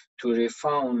 to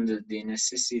refund the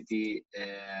necessity,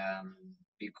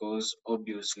 because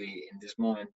obviously in this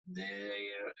moment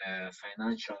their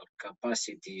financial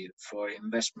capacity for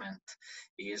investment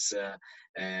is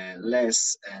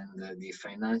less, and the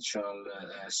financial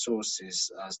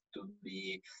sources has to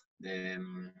be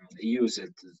used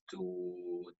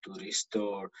to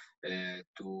restore,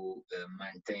 to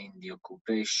maintain the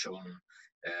occupation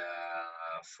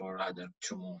for other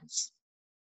 2 months.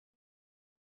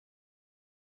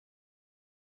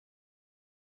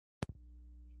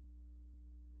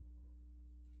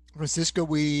 Francesco,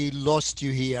 we lost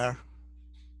you here.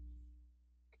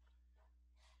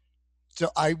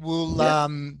 So I will, Yeah.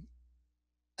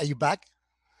 Are you back?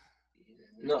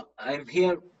 No, I'm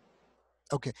here.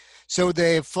 Okay. So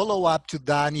the follow-up to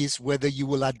that is whether you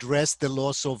will address the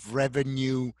loss of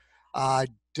revenue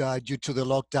due to the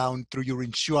lockdown through your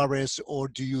insurers, or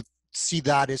do you see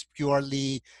that as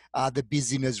purely the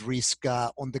business risk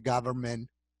on the government?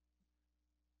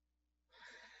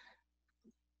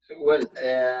 Well,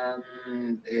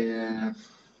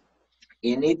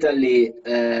 in Italy,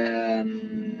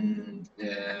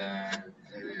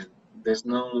 there's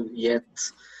no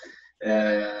yet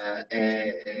a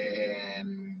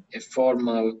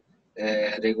formal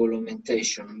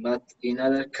regulation, but in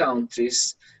other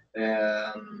countries,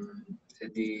 the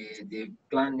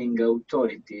planning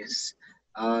authorities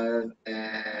are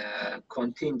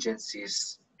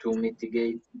contingencies to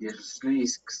mitigate these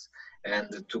risks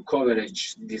and to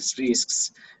coverage these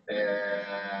risks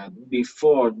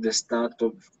before the start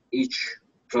of each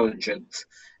project,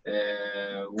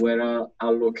 were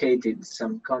allocated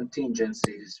some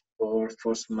contingencies for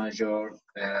force majeure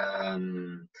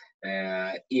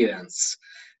events.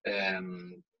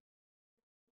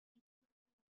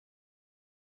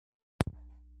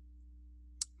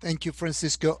 Thank you,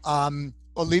 Francisco.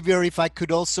 Olivier, if I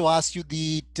could also ask you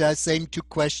the same 2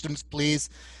 questions, please,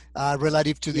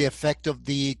 relative to the effect of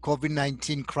the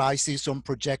COVID-19 crisis on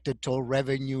projected toll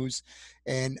revenues,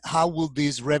 and how will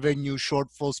these revenue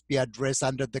shortfalls be addressed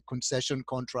under the concession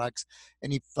contracts,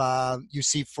 and if you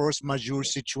see force majeure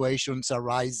situations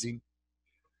arising?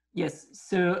 Yes,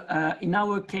 so in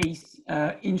our case,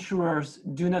 insurers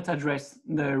do not address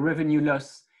the revenue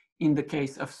loss in the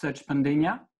case of such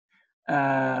pandemia.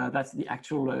 That's the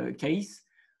actual case.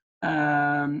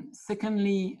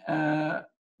 Secondly,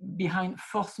 behind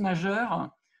force majeure,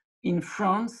 in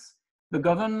France, the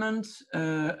government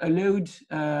allowed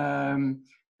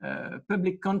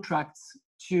public contracts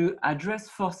to address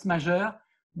force majeure,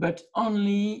 but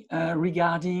only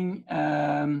regarding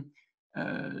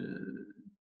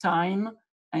time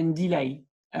and delay.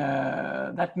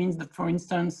 That means that, for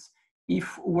instance,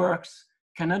 if works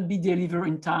cannot be delivered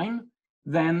in time,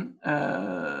 then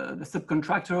the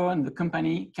subcontractor and the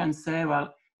company can say,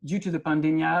 well, due to the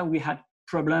pandemic, we had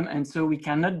problem, and so we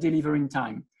cannot deliver in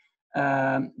time.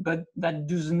 But that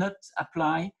does not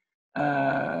apply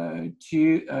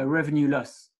to revenue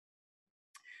loss.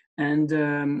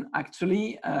 And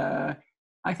actually,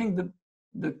 I think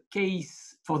the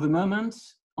case for the moment,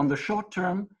 on the short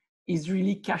term, is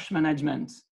really cash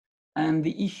management. And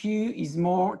the issue is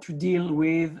more to deal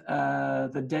with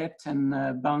the debt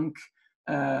and bank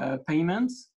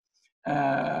payments,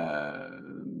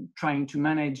 trying to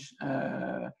manage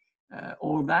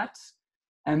all that.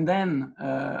 And then,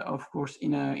 of course,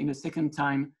 in a second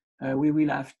time, we will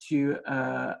have to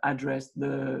address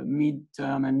the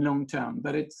mid-term and long-term.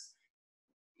 But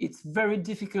it's very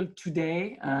difficult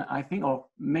today, I think, or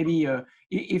maybe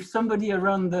if somebody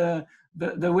around the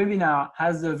webinar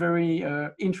has a very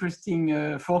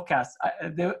interesting forecast,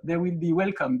 they will be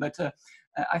welcome. But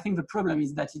I think the problem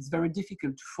is that it's very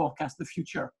difficult to forecast the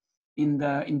future in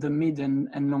the mid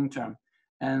and long term.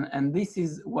 And this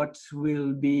is what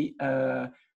will be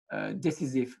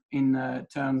decisive in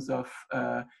terms of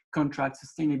contract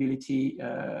sustainability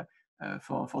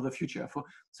for the future.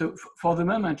 So for the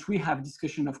moment, we have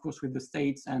discussion, of course, with the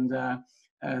states, and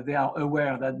they are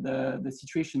aware that the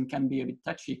situation can be a bit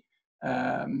touchy,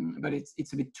 but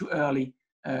it's a bit too early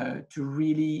to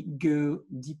really go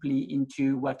deeply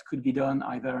into what could be done,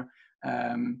 either,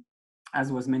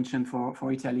 as was mentioned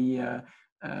for Italy,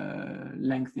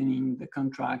 lengthening the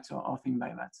contracts or things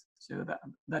like that. So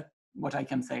that's what I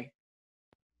can say.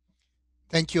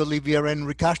 Thank you, Olivier. And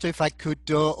Ricardo, if I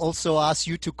could also ask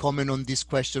you to comment on this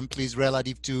question, please,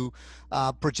 relative to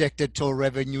projected toll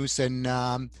revenues and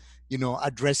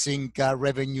addressing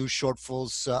revenue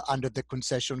shortfalls under the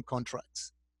concession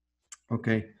contracts.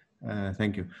 Okay,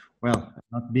 thank you. Well,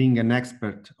 not being an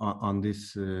expert on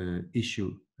this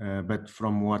issue, but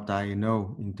from what I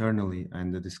know internally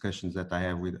and the discussions that I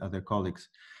have with other colleagues,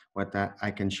 what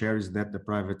I can share is that the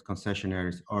private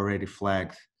concessionaires already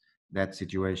flagged that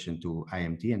situation to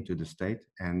IMT and to the state,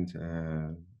 and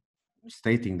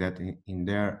stating that in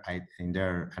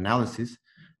their analysis,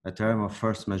 a term of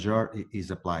force majeure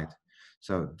is applied.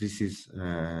 So this is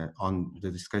on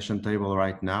the discussion table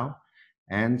right now.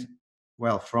 And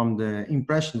well, from the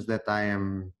impressions that I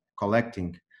am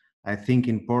collecting, I think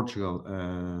in Portugal,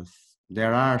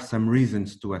 there are some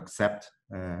reasons to accept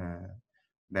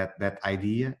that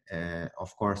idea.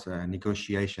 Of course, a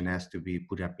negotiation has to be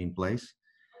put up in place.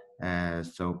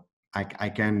 So I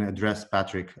can address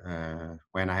Patrick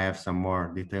when I have some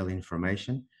more detailed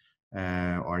information,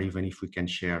 or even if we can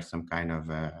share some kind of,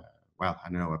 well, I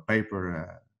don't know, a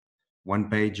paper,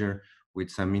 one-pager with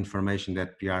some information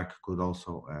that PIARC could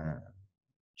also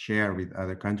share with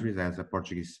other countries as a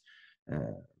Portuguese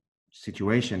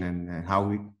situation, and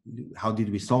how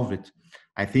did we solve it.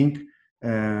 I think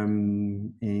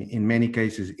in many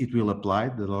cases it will apply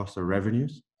the loss of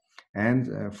revenues,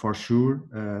 and for sure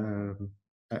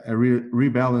a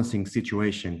rebalancing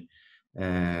situation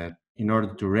in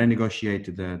order to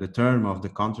renegotiate the term of the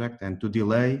contract and to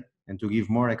delay and to give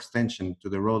more extension to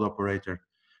the road operator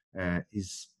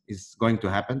is going to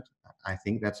happen. I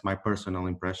think that's my personal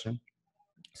impression.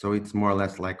 So it's more or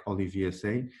less like Olivier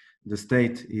said, the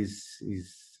state is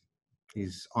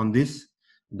on this.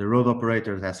 The road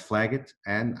operator has flagged it,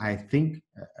 and I think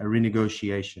a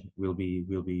renegotiation will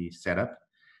be set up.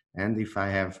 And if I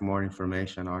have more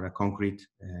information or a concrete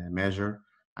measure,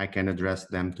 I can address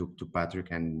them to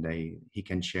Patrick, and he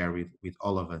can share with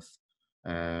all of us.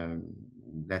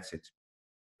 That's it.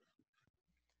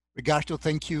 Ricardo,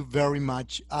 thank you very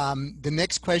much. The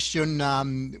next question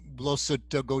will also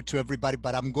go to everybody,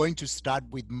 but I'm going to start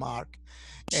with Mark,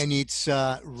 and it's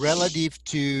relative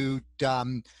to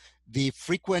the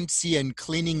frequency and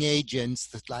cleaning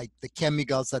agents, like the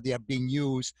chemicals that they are being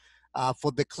used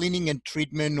for the cleaning and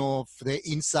treatment of the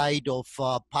inside of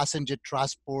passenger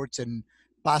transports and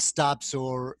bus stops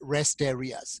or rest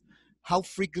areas. How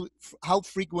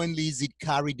frequently is it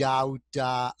carried out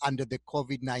under the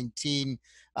COVID-19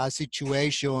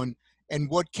 situation, and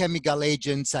what chemical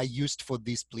agents are used for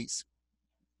this, please?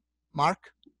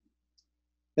 Mark?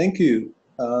 Thank you.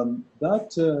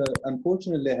 That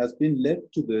unfortunately has been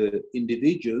left to the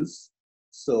individuals.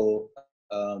 So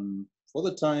for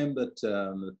the time that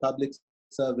the public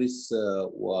service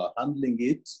were handling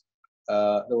it,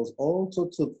 there was all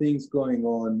sorts of things going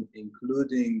on,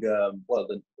 including, well,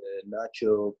 the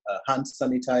natural hand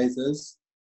sanitizers,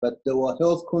 but there were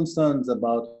health concerns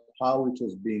about how it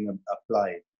was being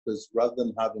applied, because rather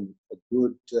than having a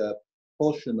good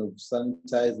portion of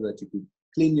sanitizer that you could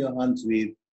clean your hands with,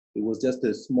 it was just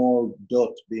a small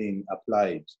dot being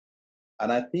applied.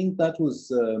 And I think that was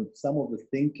some of the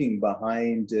thinking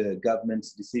behind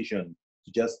government's decision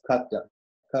to just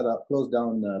close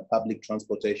down public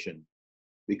transportation.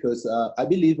 Because I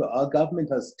believe our government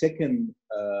has taken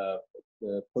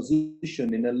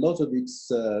position in a lot of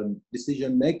its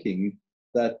decision-making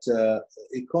that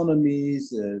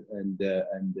economies and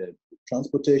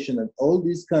transportation and all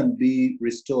these can be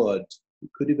restored. It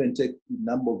could even take a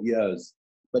number of years,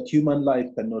 but human life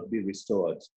cannot be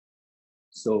restored.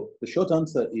 So the short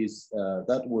answer is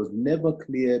that was never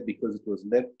clear, because it was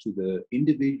left to the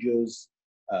individuals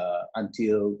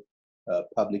until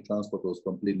public transport was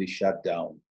completely shut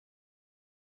down.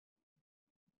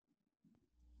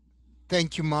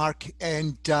 Thank you, Mark.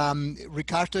 And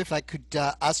Ricardo, if I could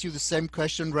ask you the same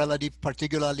question relative,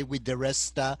 particularly with the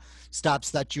rest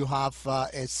stops that you have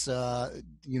as,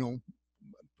 you know,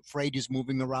 freight is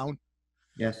moving around.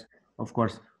 Yes, of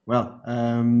course. Well,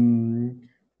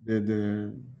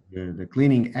 the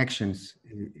cleaning actions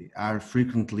are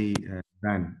frequently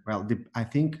done. Well, I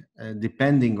think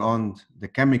depending on the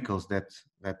chemicals that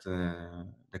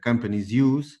the companies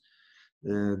use,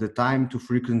 the time to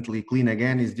frequently clean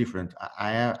again is different.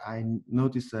 I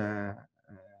noticed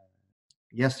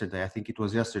yesterday, I think it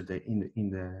was yesterday in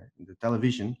the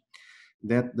television,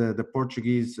 that the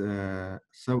Portuguese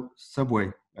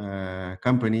subway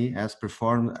company has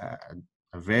performed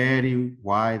a very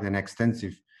wide and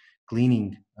extensive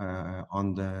cleaning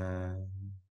on the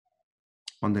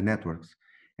networks.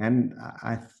 And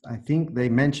I think they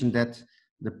mentioned that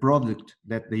the product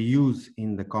that they use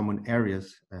in the common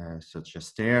areas, such as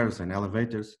stairs and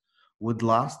elevators, would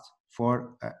last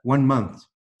for 1 month.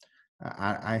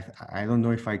 I don't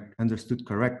know if I understood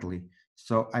correctly.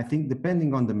 So I think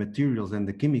depending on the materials and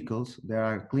the chemicals, there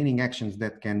are cleaning actions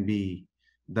that can be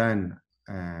done,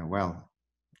 well,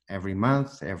 every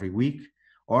month, every week,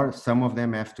 or some of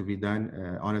them have to be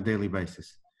done on a daily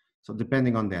basis. So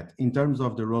depending on that. In terms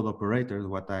of the road operators,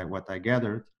 what I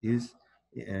gathered is,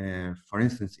 for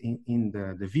instance, in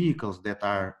the vehicles that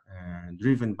are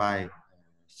driven by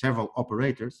several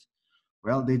operators,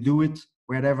 well, they do it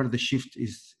wherever the shift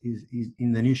is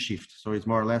in the new shift. So it's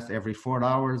more or less every 4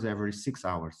 hours, every 6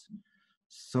 hours.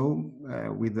 So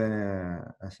with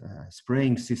a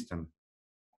spraying system,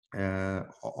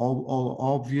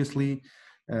 obviously,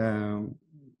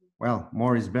 well,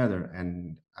 more is better.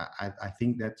 And I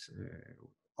think that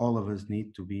all of us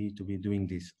need to be doing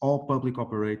this. All public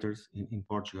operators in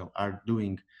Portugal are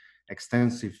doing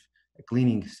extensive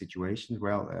cleaning situations.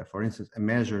 Well, for instance, a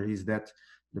measure is that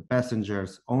the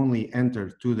passengers only enter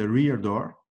to the rear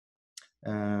door.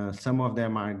 Some of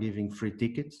them are giving free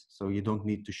tickets, so you don't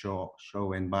need to show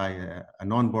and buy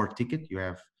an onboard ticket. You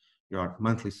have your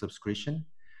monthly subscription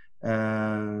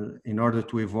in order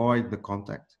to avoid the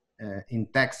contact. In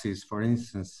taxis, for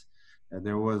instance,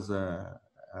 there was a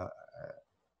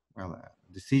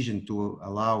decision to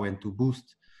allow and to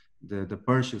boost the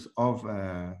purchase of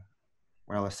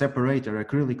well, a separator,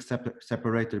 acrylic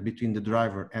separator between the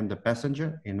driver and the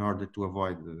passenger in order to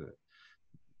avoid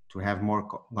to have more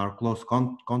close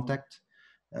contact.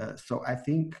 So I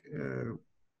think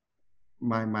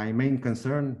my main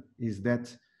concern is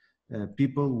that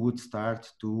people would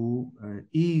start to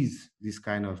ease this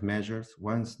kind of measures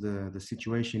once the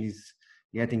situation is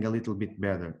getting a little bit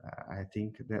better. I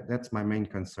think that's my main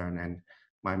concern, and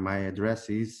my address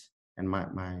is, and my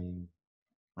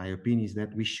opinion is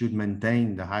that we should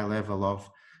maintain the high level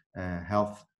of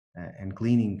health and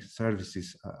cleaning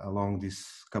services along this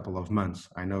couple of months.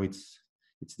 I know it's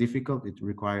difficult, it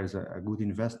requires a good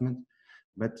investment,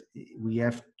 but we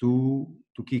have to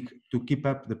keep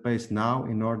up the pace now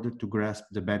in order to grasp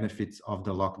the benefits of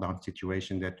the lockdown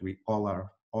situation that we all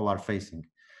are facing.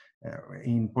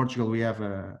 In Portugal, we have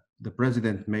the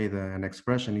president made an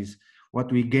expression, is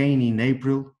what we gain in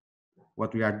April,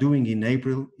 what we are doing in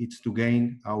April, it's to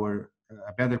gain our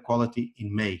a better quality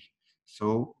in May.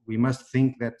 So we must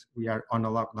think that we are on a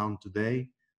lockdown today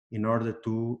in order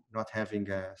to not having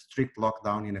a strict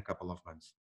lockdown in a couple of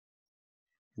months.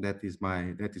 That is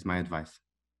my advice.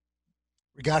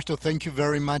 Ricardo, thank you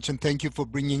very much, and thank you for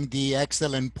bringing the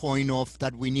excellent point of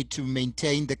that we need to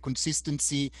maintain the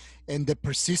consistency and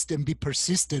be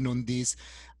persistent on this.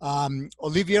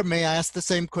 Olivier, may I ask the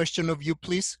same question of you,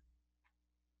 please?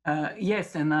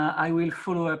 Yes, and I will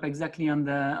follow up exactly on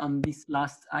this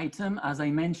last item. As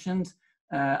I mentioned,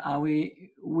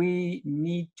 we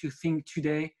need to think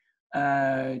today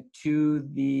to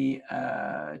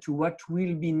what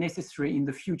will be necessary in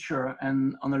the future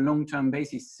and on a long-term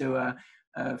basis. So,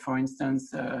 for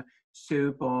instance,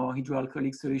 soap or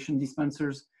hydroalcoholic solution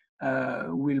dispensers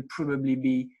will probably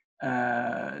be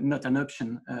not an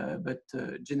option, but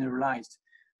generalized.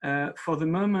 For the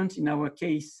moment, in our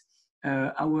case,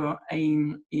 our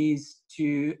aim is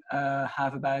to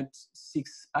have about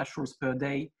 6 patrols per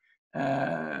day,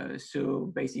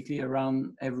 so basically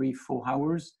around every 4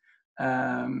 hours.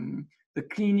 The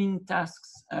cleaning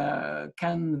tasks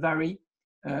can vary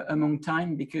among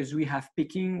time because we have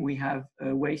picking, we have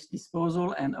waste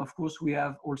disposal, and of course we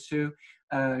have also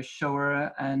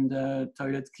shower and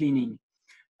toilet cleaning.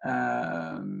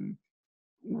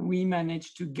 We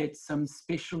managed to get some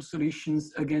special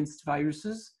solutions against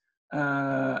viruses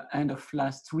end of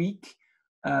last week.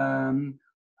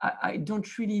 I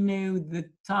don't really know the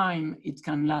time it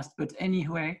can last, but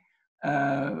anyway,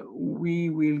 we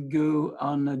will go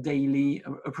on a daily,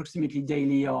 approximately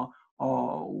daily or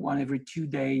 1 every 2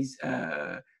 days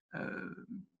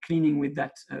cleaning with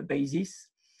that basis.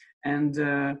 And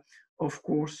of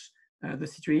course, the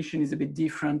situation is a bit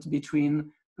different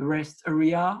between the rest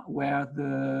area where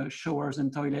the showers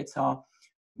and toilets are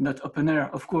not open air,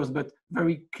 of course, but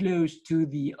very close to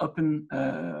the open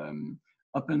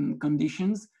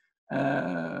conditions.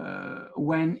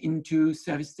 When into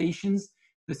service stations,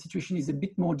 the situation is a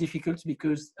bit more difficult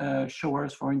because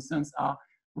showers, for instance, are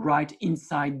right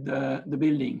inside the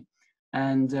building.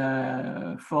 And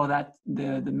for that,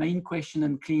 the main question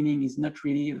on cleaning is not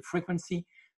really the frequency,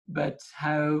 but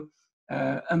how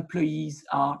employees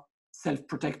are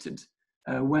self-protected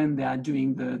when they are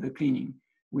doing the cleaning,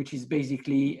 which is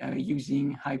basically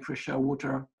using high pressure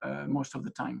water most of the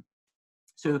time.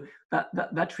 So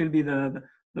that will be the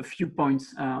few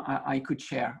points I could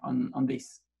share on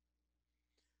this.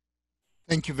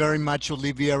 Thank you very much,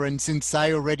 Olivier. And since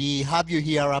I already have you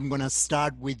here, I'm going to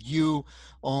start with you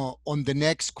on the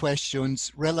next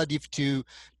questions relative to,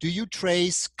 do you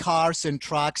trace cars and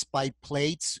trucks by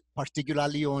plates,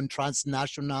 particularly on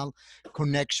transnational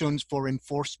connections for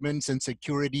enforcement and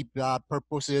security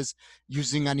purposes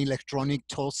using an electronic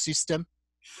toll system?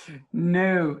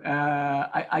 No,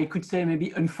 I could say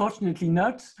maybe unfortunately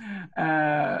not,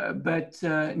 but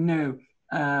no.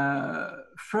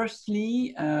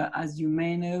 Firstly, as you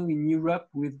may know, in Europe,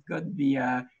 we've got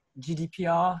the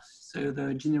GDPR, so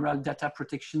the General Data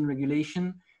Protection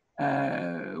Regulation,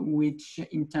 which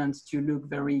intends to look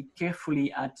very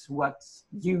carefully at what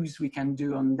use we can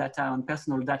do on data, on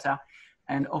personal data.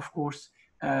 And of course,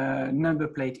 number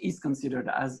plate is considered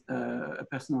as a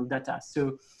personal data.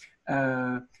 So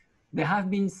there have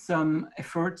been some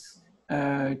efforts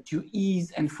to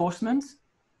ease enforcement.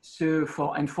 So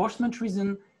for enforcement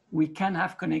reason, we can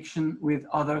have connection with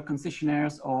other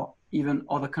concessionaires or even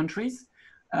other countries,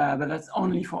 but that's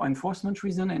only for enforcement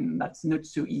reason, and that's not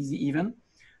so easy even.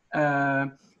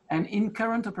 And in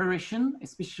current operation,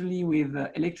 especially with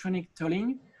electronic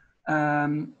tolling,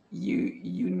 well,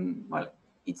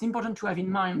 it's important to have in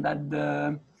mind that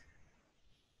the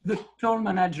toll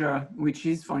manager, which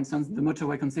is, for instance, the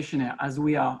motorway concessionaire, as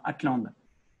we are at Atlandes,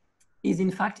 is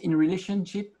in fact in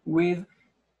relationship with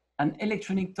an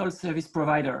electronic toll service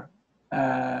provider,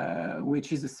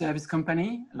 which is a service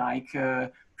company like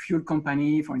fuel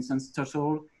company, for instance,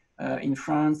 Total in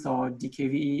France, or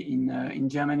DKV in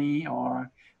Germany,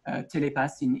 or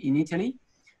Telepass in Italy.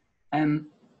 And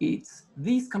it's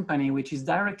this company which is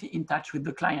directly in touch with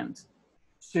the client.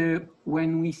 So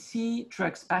when we see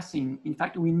trucks passing, in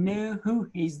fact, we know who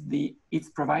is its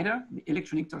provider, the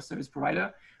electronic toll service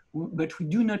provider, but we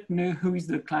do not know who is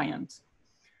the client.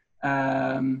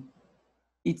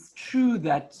 It's true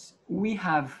that we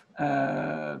have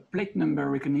plate number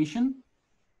recognition,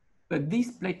 but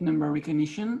this plate number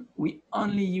recognition, we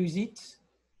only use it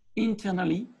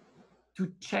internally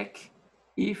to check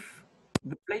if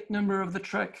the plate number of the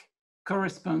truck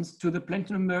corresponds to the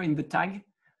plate number in the tag,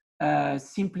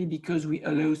 simply because we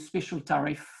allow special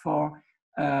tariff for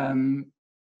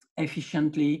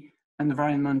efficiently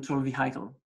environmental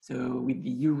vehicle, so with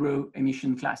the Euro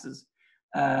emission classes.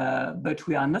 But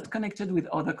we are not connected with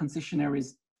other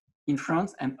concessionaires in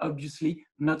France, and obviously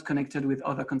not connected with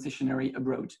other concessionaires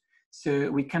abroad.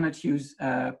 So we cannot use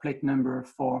plate number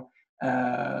for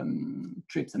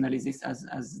trips analysis,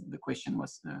 as the question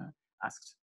was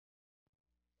asked.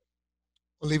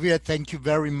 Olivier, thank you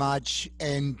very much.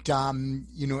 And,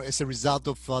 you know, as a result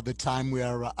of the time, we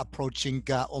are approaching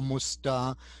almost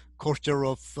quarter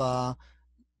of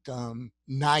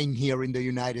 9 here in the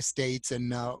United States.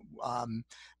 And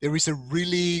there is a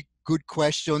really good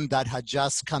question that had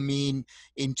just come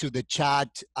into the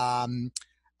chat.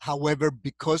 However,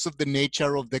 because of the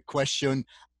nature of the question,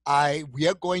 we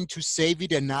are going to save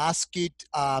it and ask it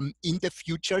in the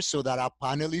future so that our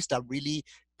panelists are really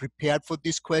prepared for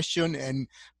this question. And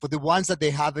for the ones that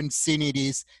they haven't seen it,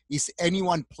 is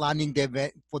anyone planning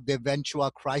for the eventual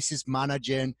crisis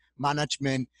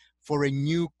management for a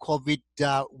new COVID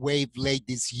wave late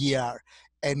this year?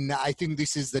 And I think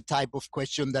this is the type of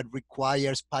question that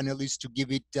requires panelists to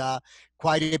give it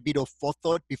quite a bit of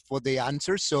forethought before they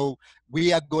answer. So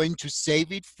we are going to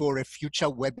save it for a future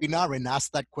webinar and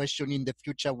ask that question in the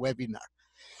future webinar.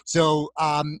 So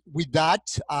with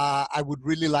that, I would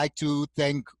really like to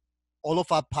thank all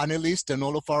of our panelists and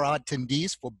all of our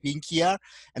attendees for being here.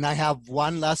 And I have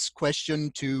one last question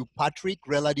to Patrick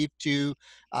relative to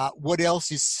what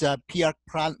else is PIARC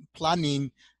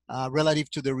planning relative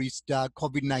to the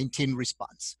COVID-19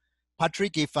 response.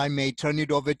 Patrick, if I may turn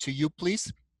it over to you,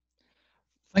 please.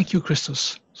 Thank you,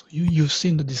 Christos. So you've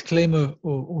seen the disclaimer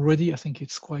already. I think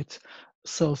it's quite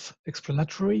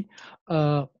self-explanatory.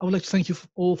 I would like to thank you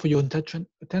all for your attention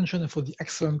and for the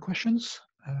excellent questions.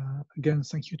 Again,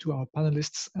 thank you to our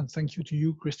panelists, and thank you to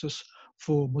you, Christos,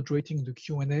 for moderating the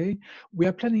Q&A. We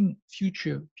are planning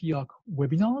future PIARC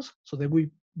webinars, so there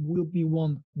will be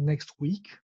one next week,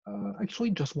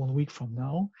 actually just 1 week from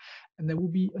now, and there will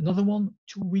be another one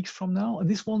 2 weeks from now, and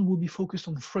this one will be focused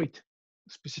on freight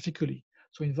specifically.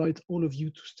 So I invite all of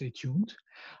you to stay tuned.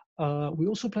 We're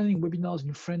also planning webinars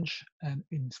in French and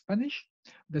in Spanish.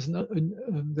 There's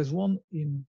one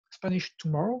in Spanish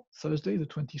tomorrow, Thursday, the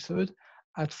 23rd,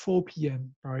 at 4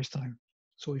 p.m. Paris time.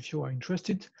 So if you are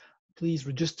interested, please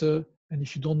register. And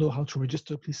if you don't know how to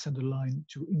register, please send a line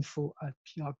to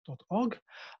info@piarc.org.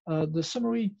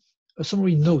 A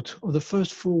summary note of the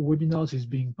first 4 webinars is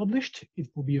being published. It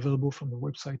will be available from the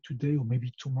website today or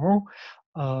maybe tomorrow.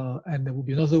 And there will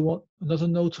be another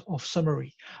note of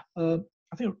summary.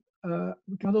 I think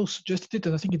Ricardo suggested it,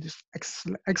 and I think it is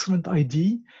excellent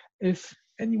idea. If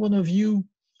any one of you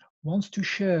wants to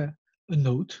share a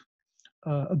note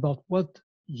about what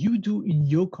you do in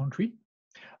your country,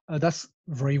 that's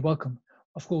very welcome.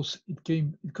 Of course,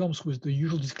 it comes with the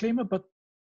usual disclaimer, but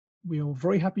we are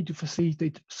very happy to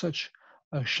facilitate such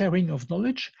sharing of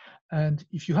knowledge. And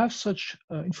if you have such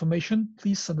information,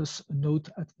 please send us a note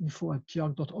at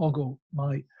info@piarc.org, or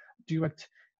my direct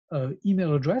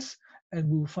email address, and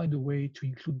we will find a way to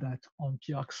include that on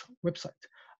PIARC's website.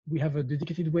 We have a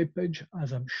dedicated webpage,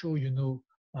 as I'm sure you know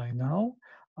by now.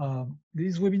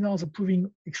 These webinars are proving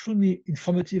extremely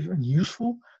informative and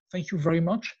useful. Thank you very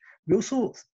much. We're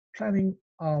also planning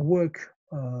our work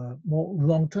more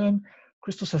long-term.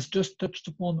 Christos has just touched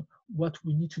upon what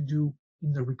we need to do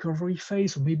in the recovery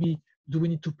phase, or maybe do we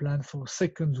need to plan for a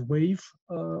second wave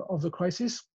of the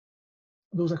crisis?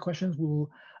 Those are questions we will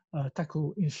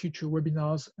tackle in future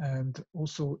webinars, and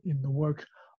also in the work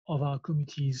of our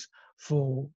committees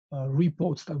for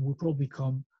reports that will probably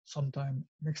come sometime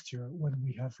next year when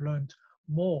we have learned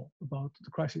more about the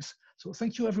crisis. So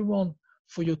thank you everyone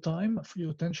for your time, for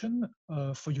your attention,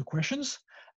 for your questions,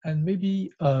 and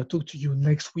maybe talk to you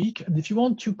next week. And if you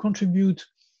want to contribute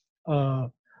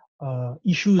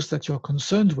issues that you're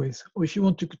concerned with, or if you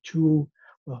want to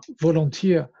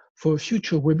volunteer for a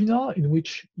future webinar in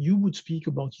which you would speak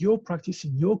about your practice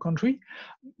in your country,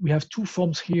 we have 2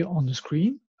 forms here on the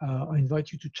screen. I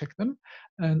invite you to check them.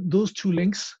 And those 2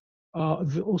 links are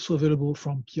also available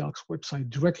from PIARC's website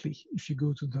directly if you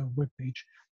go to the webpage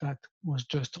that was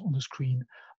just on the screen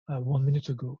 1 minute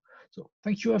ago. So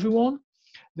thank you, everyone.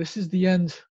 This is the end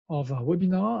of our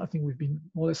webinar. I think we've been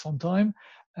more or less on time,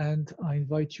 and I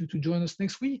invite you to join us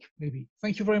next week, maybe.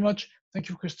 Thank you very much. Thank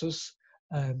you, Christos,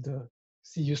 and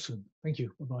see you soon. Thank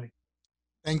you. Bye-bye.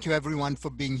 Thank you, everyone, for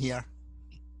being here.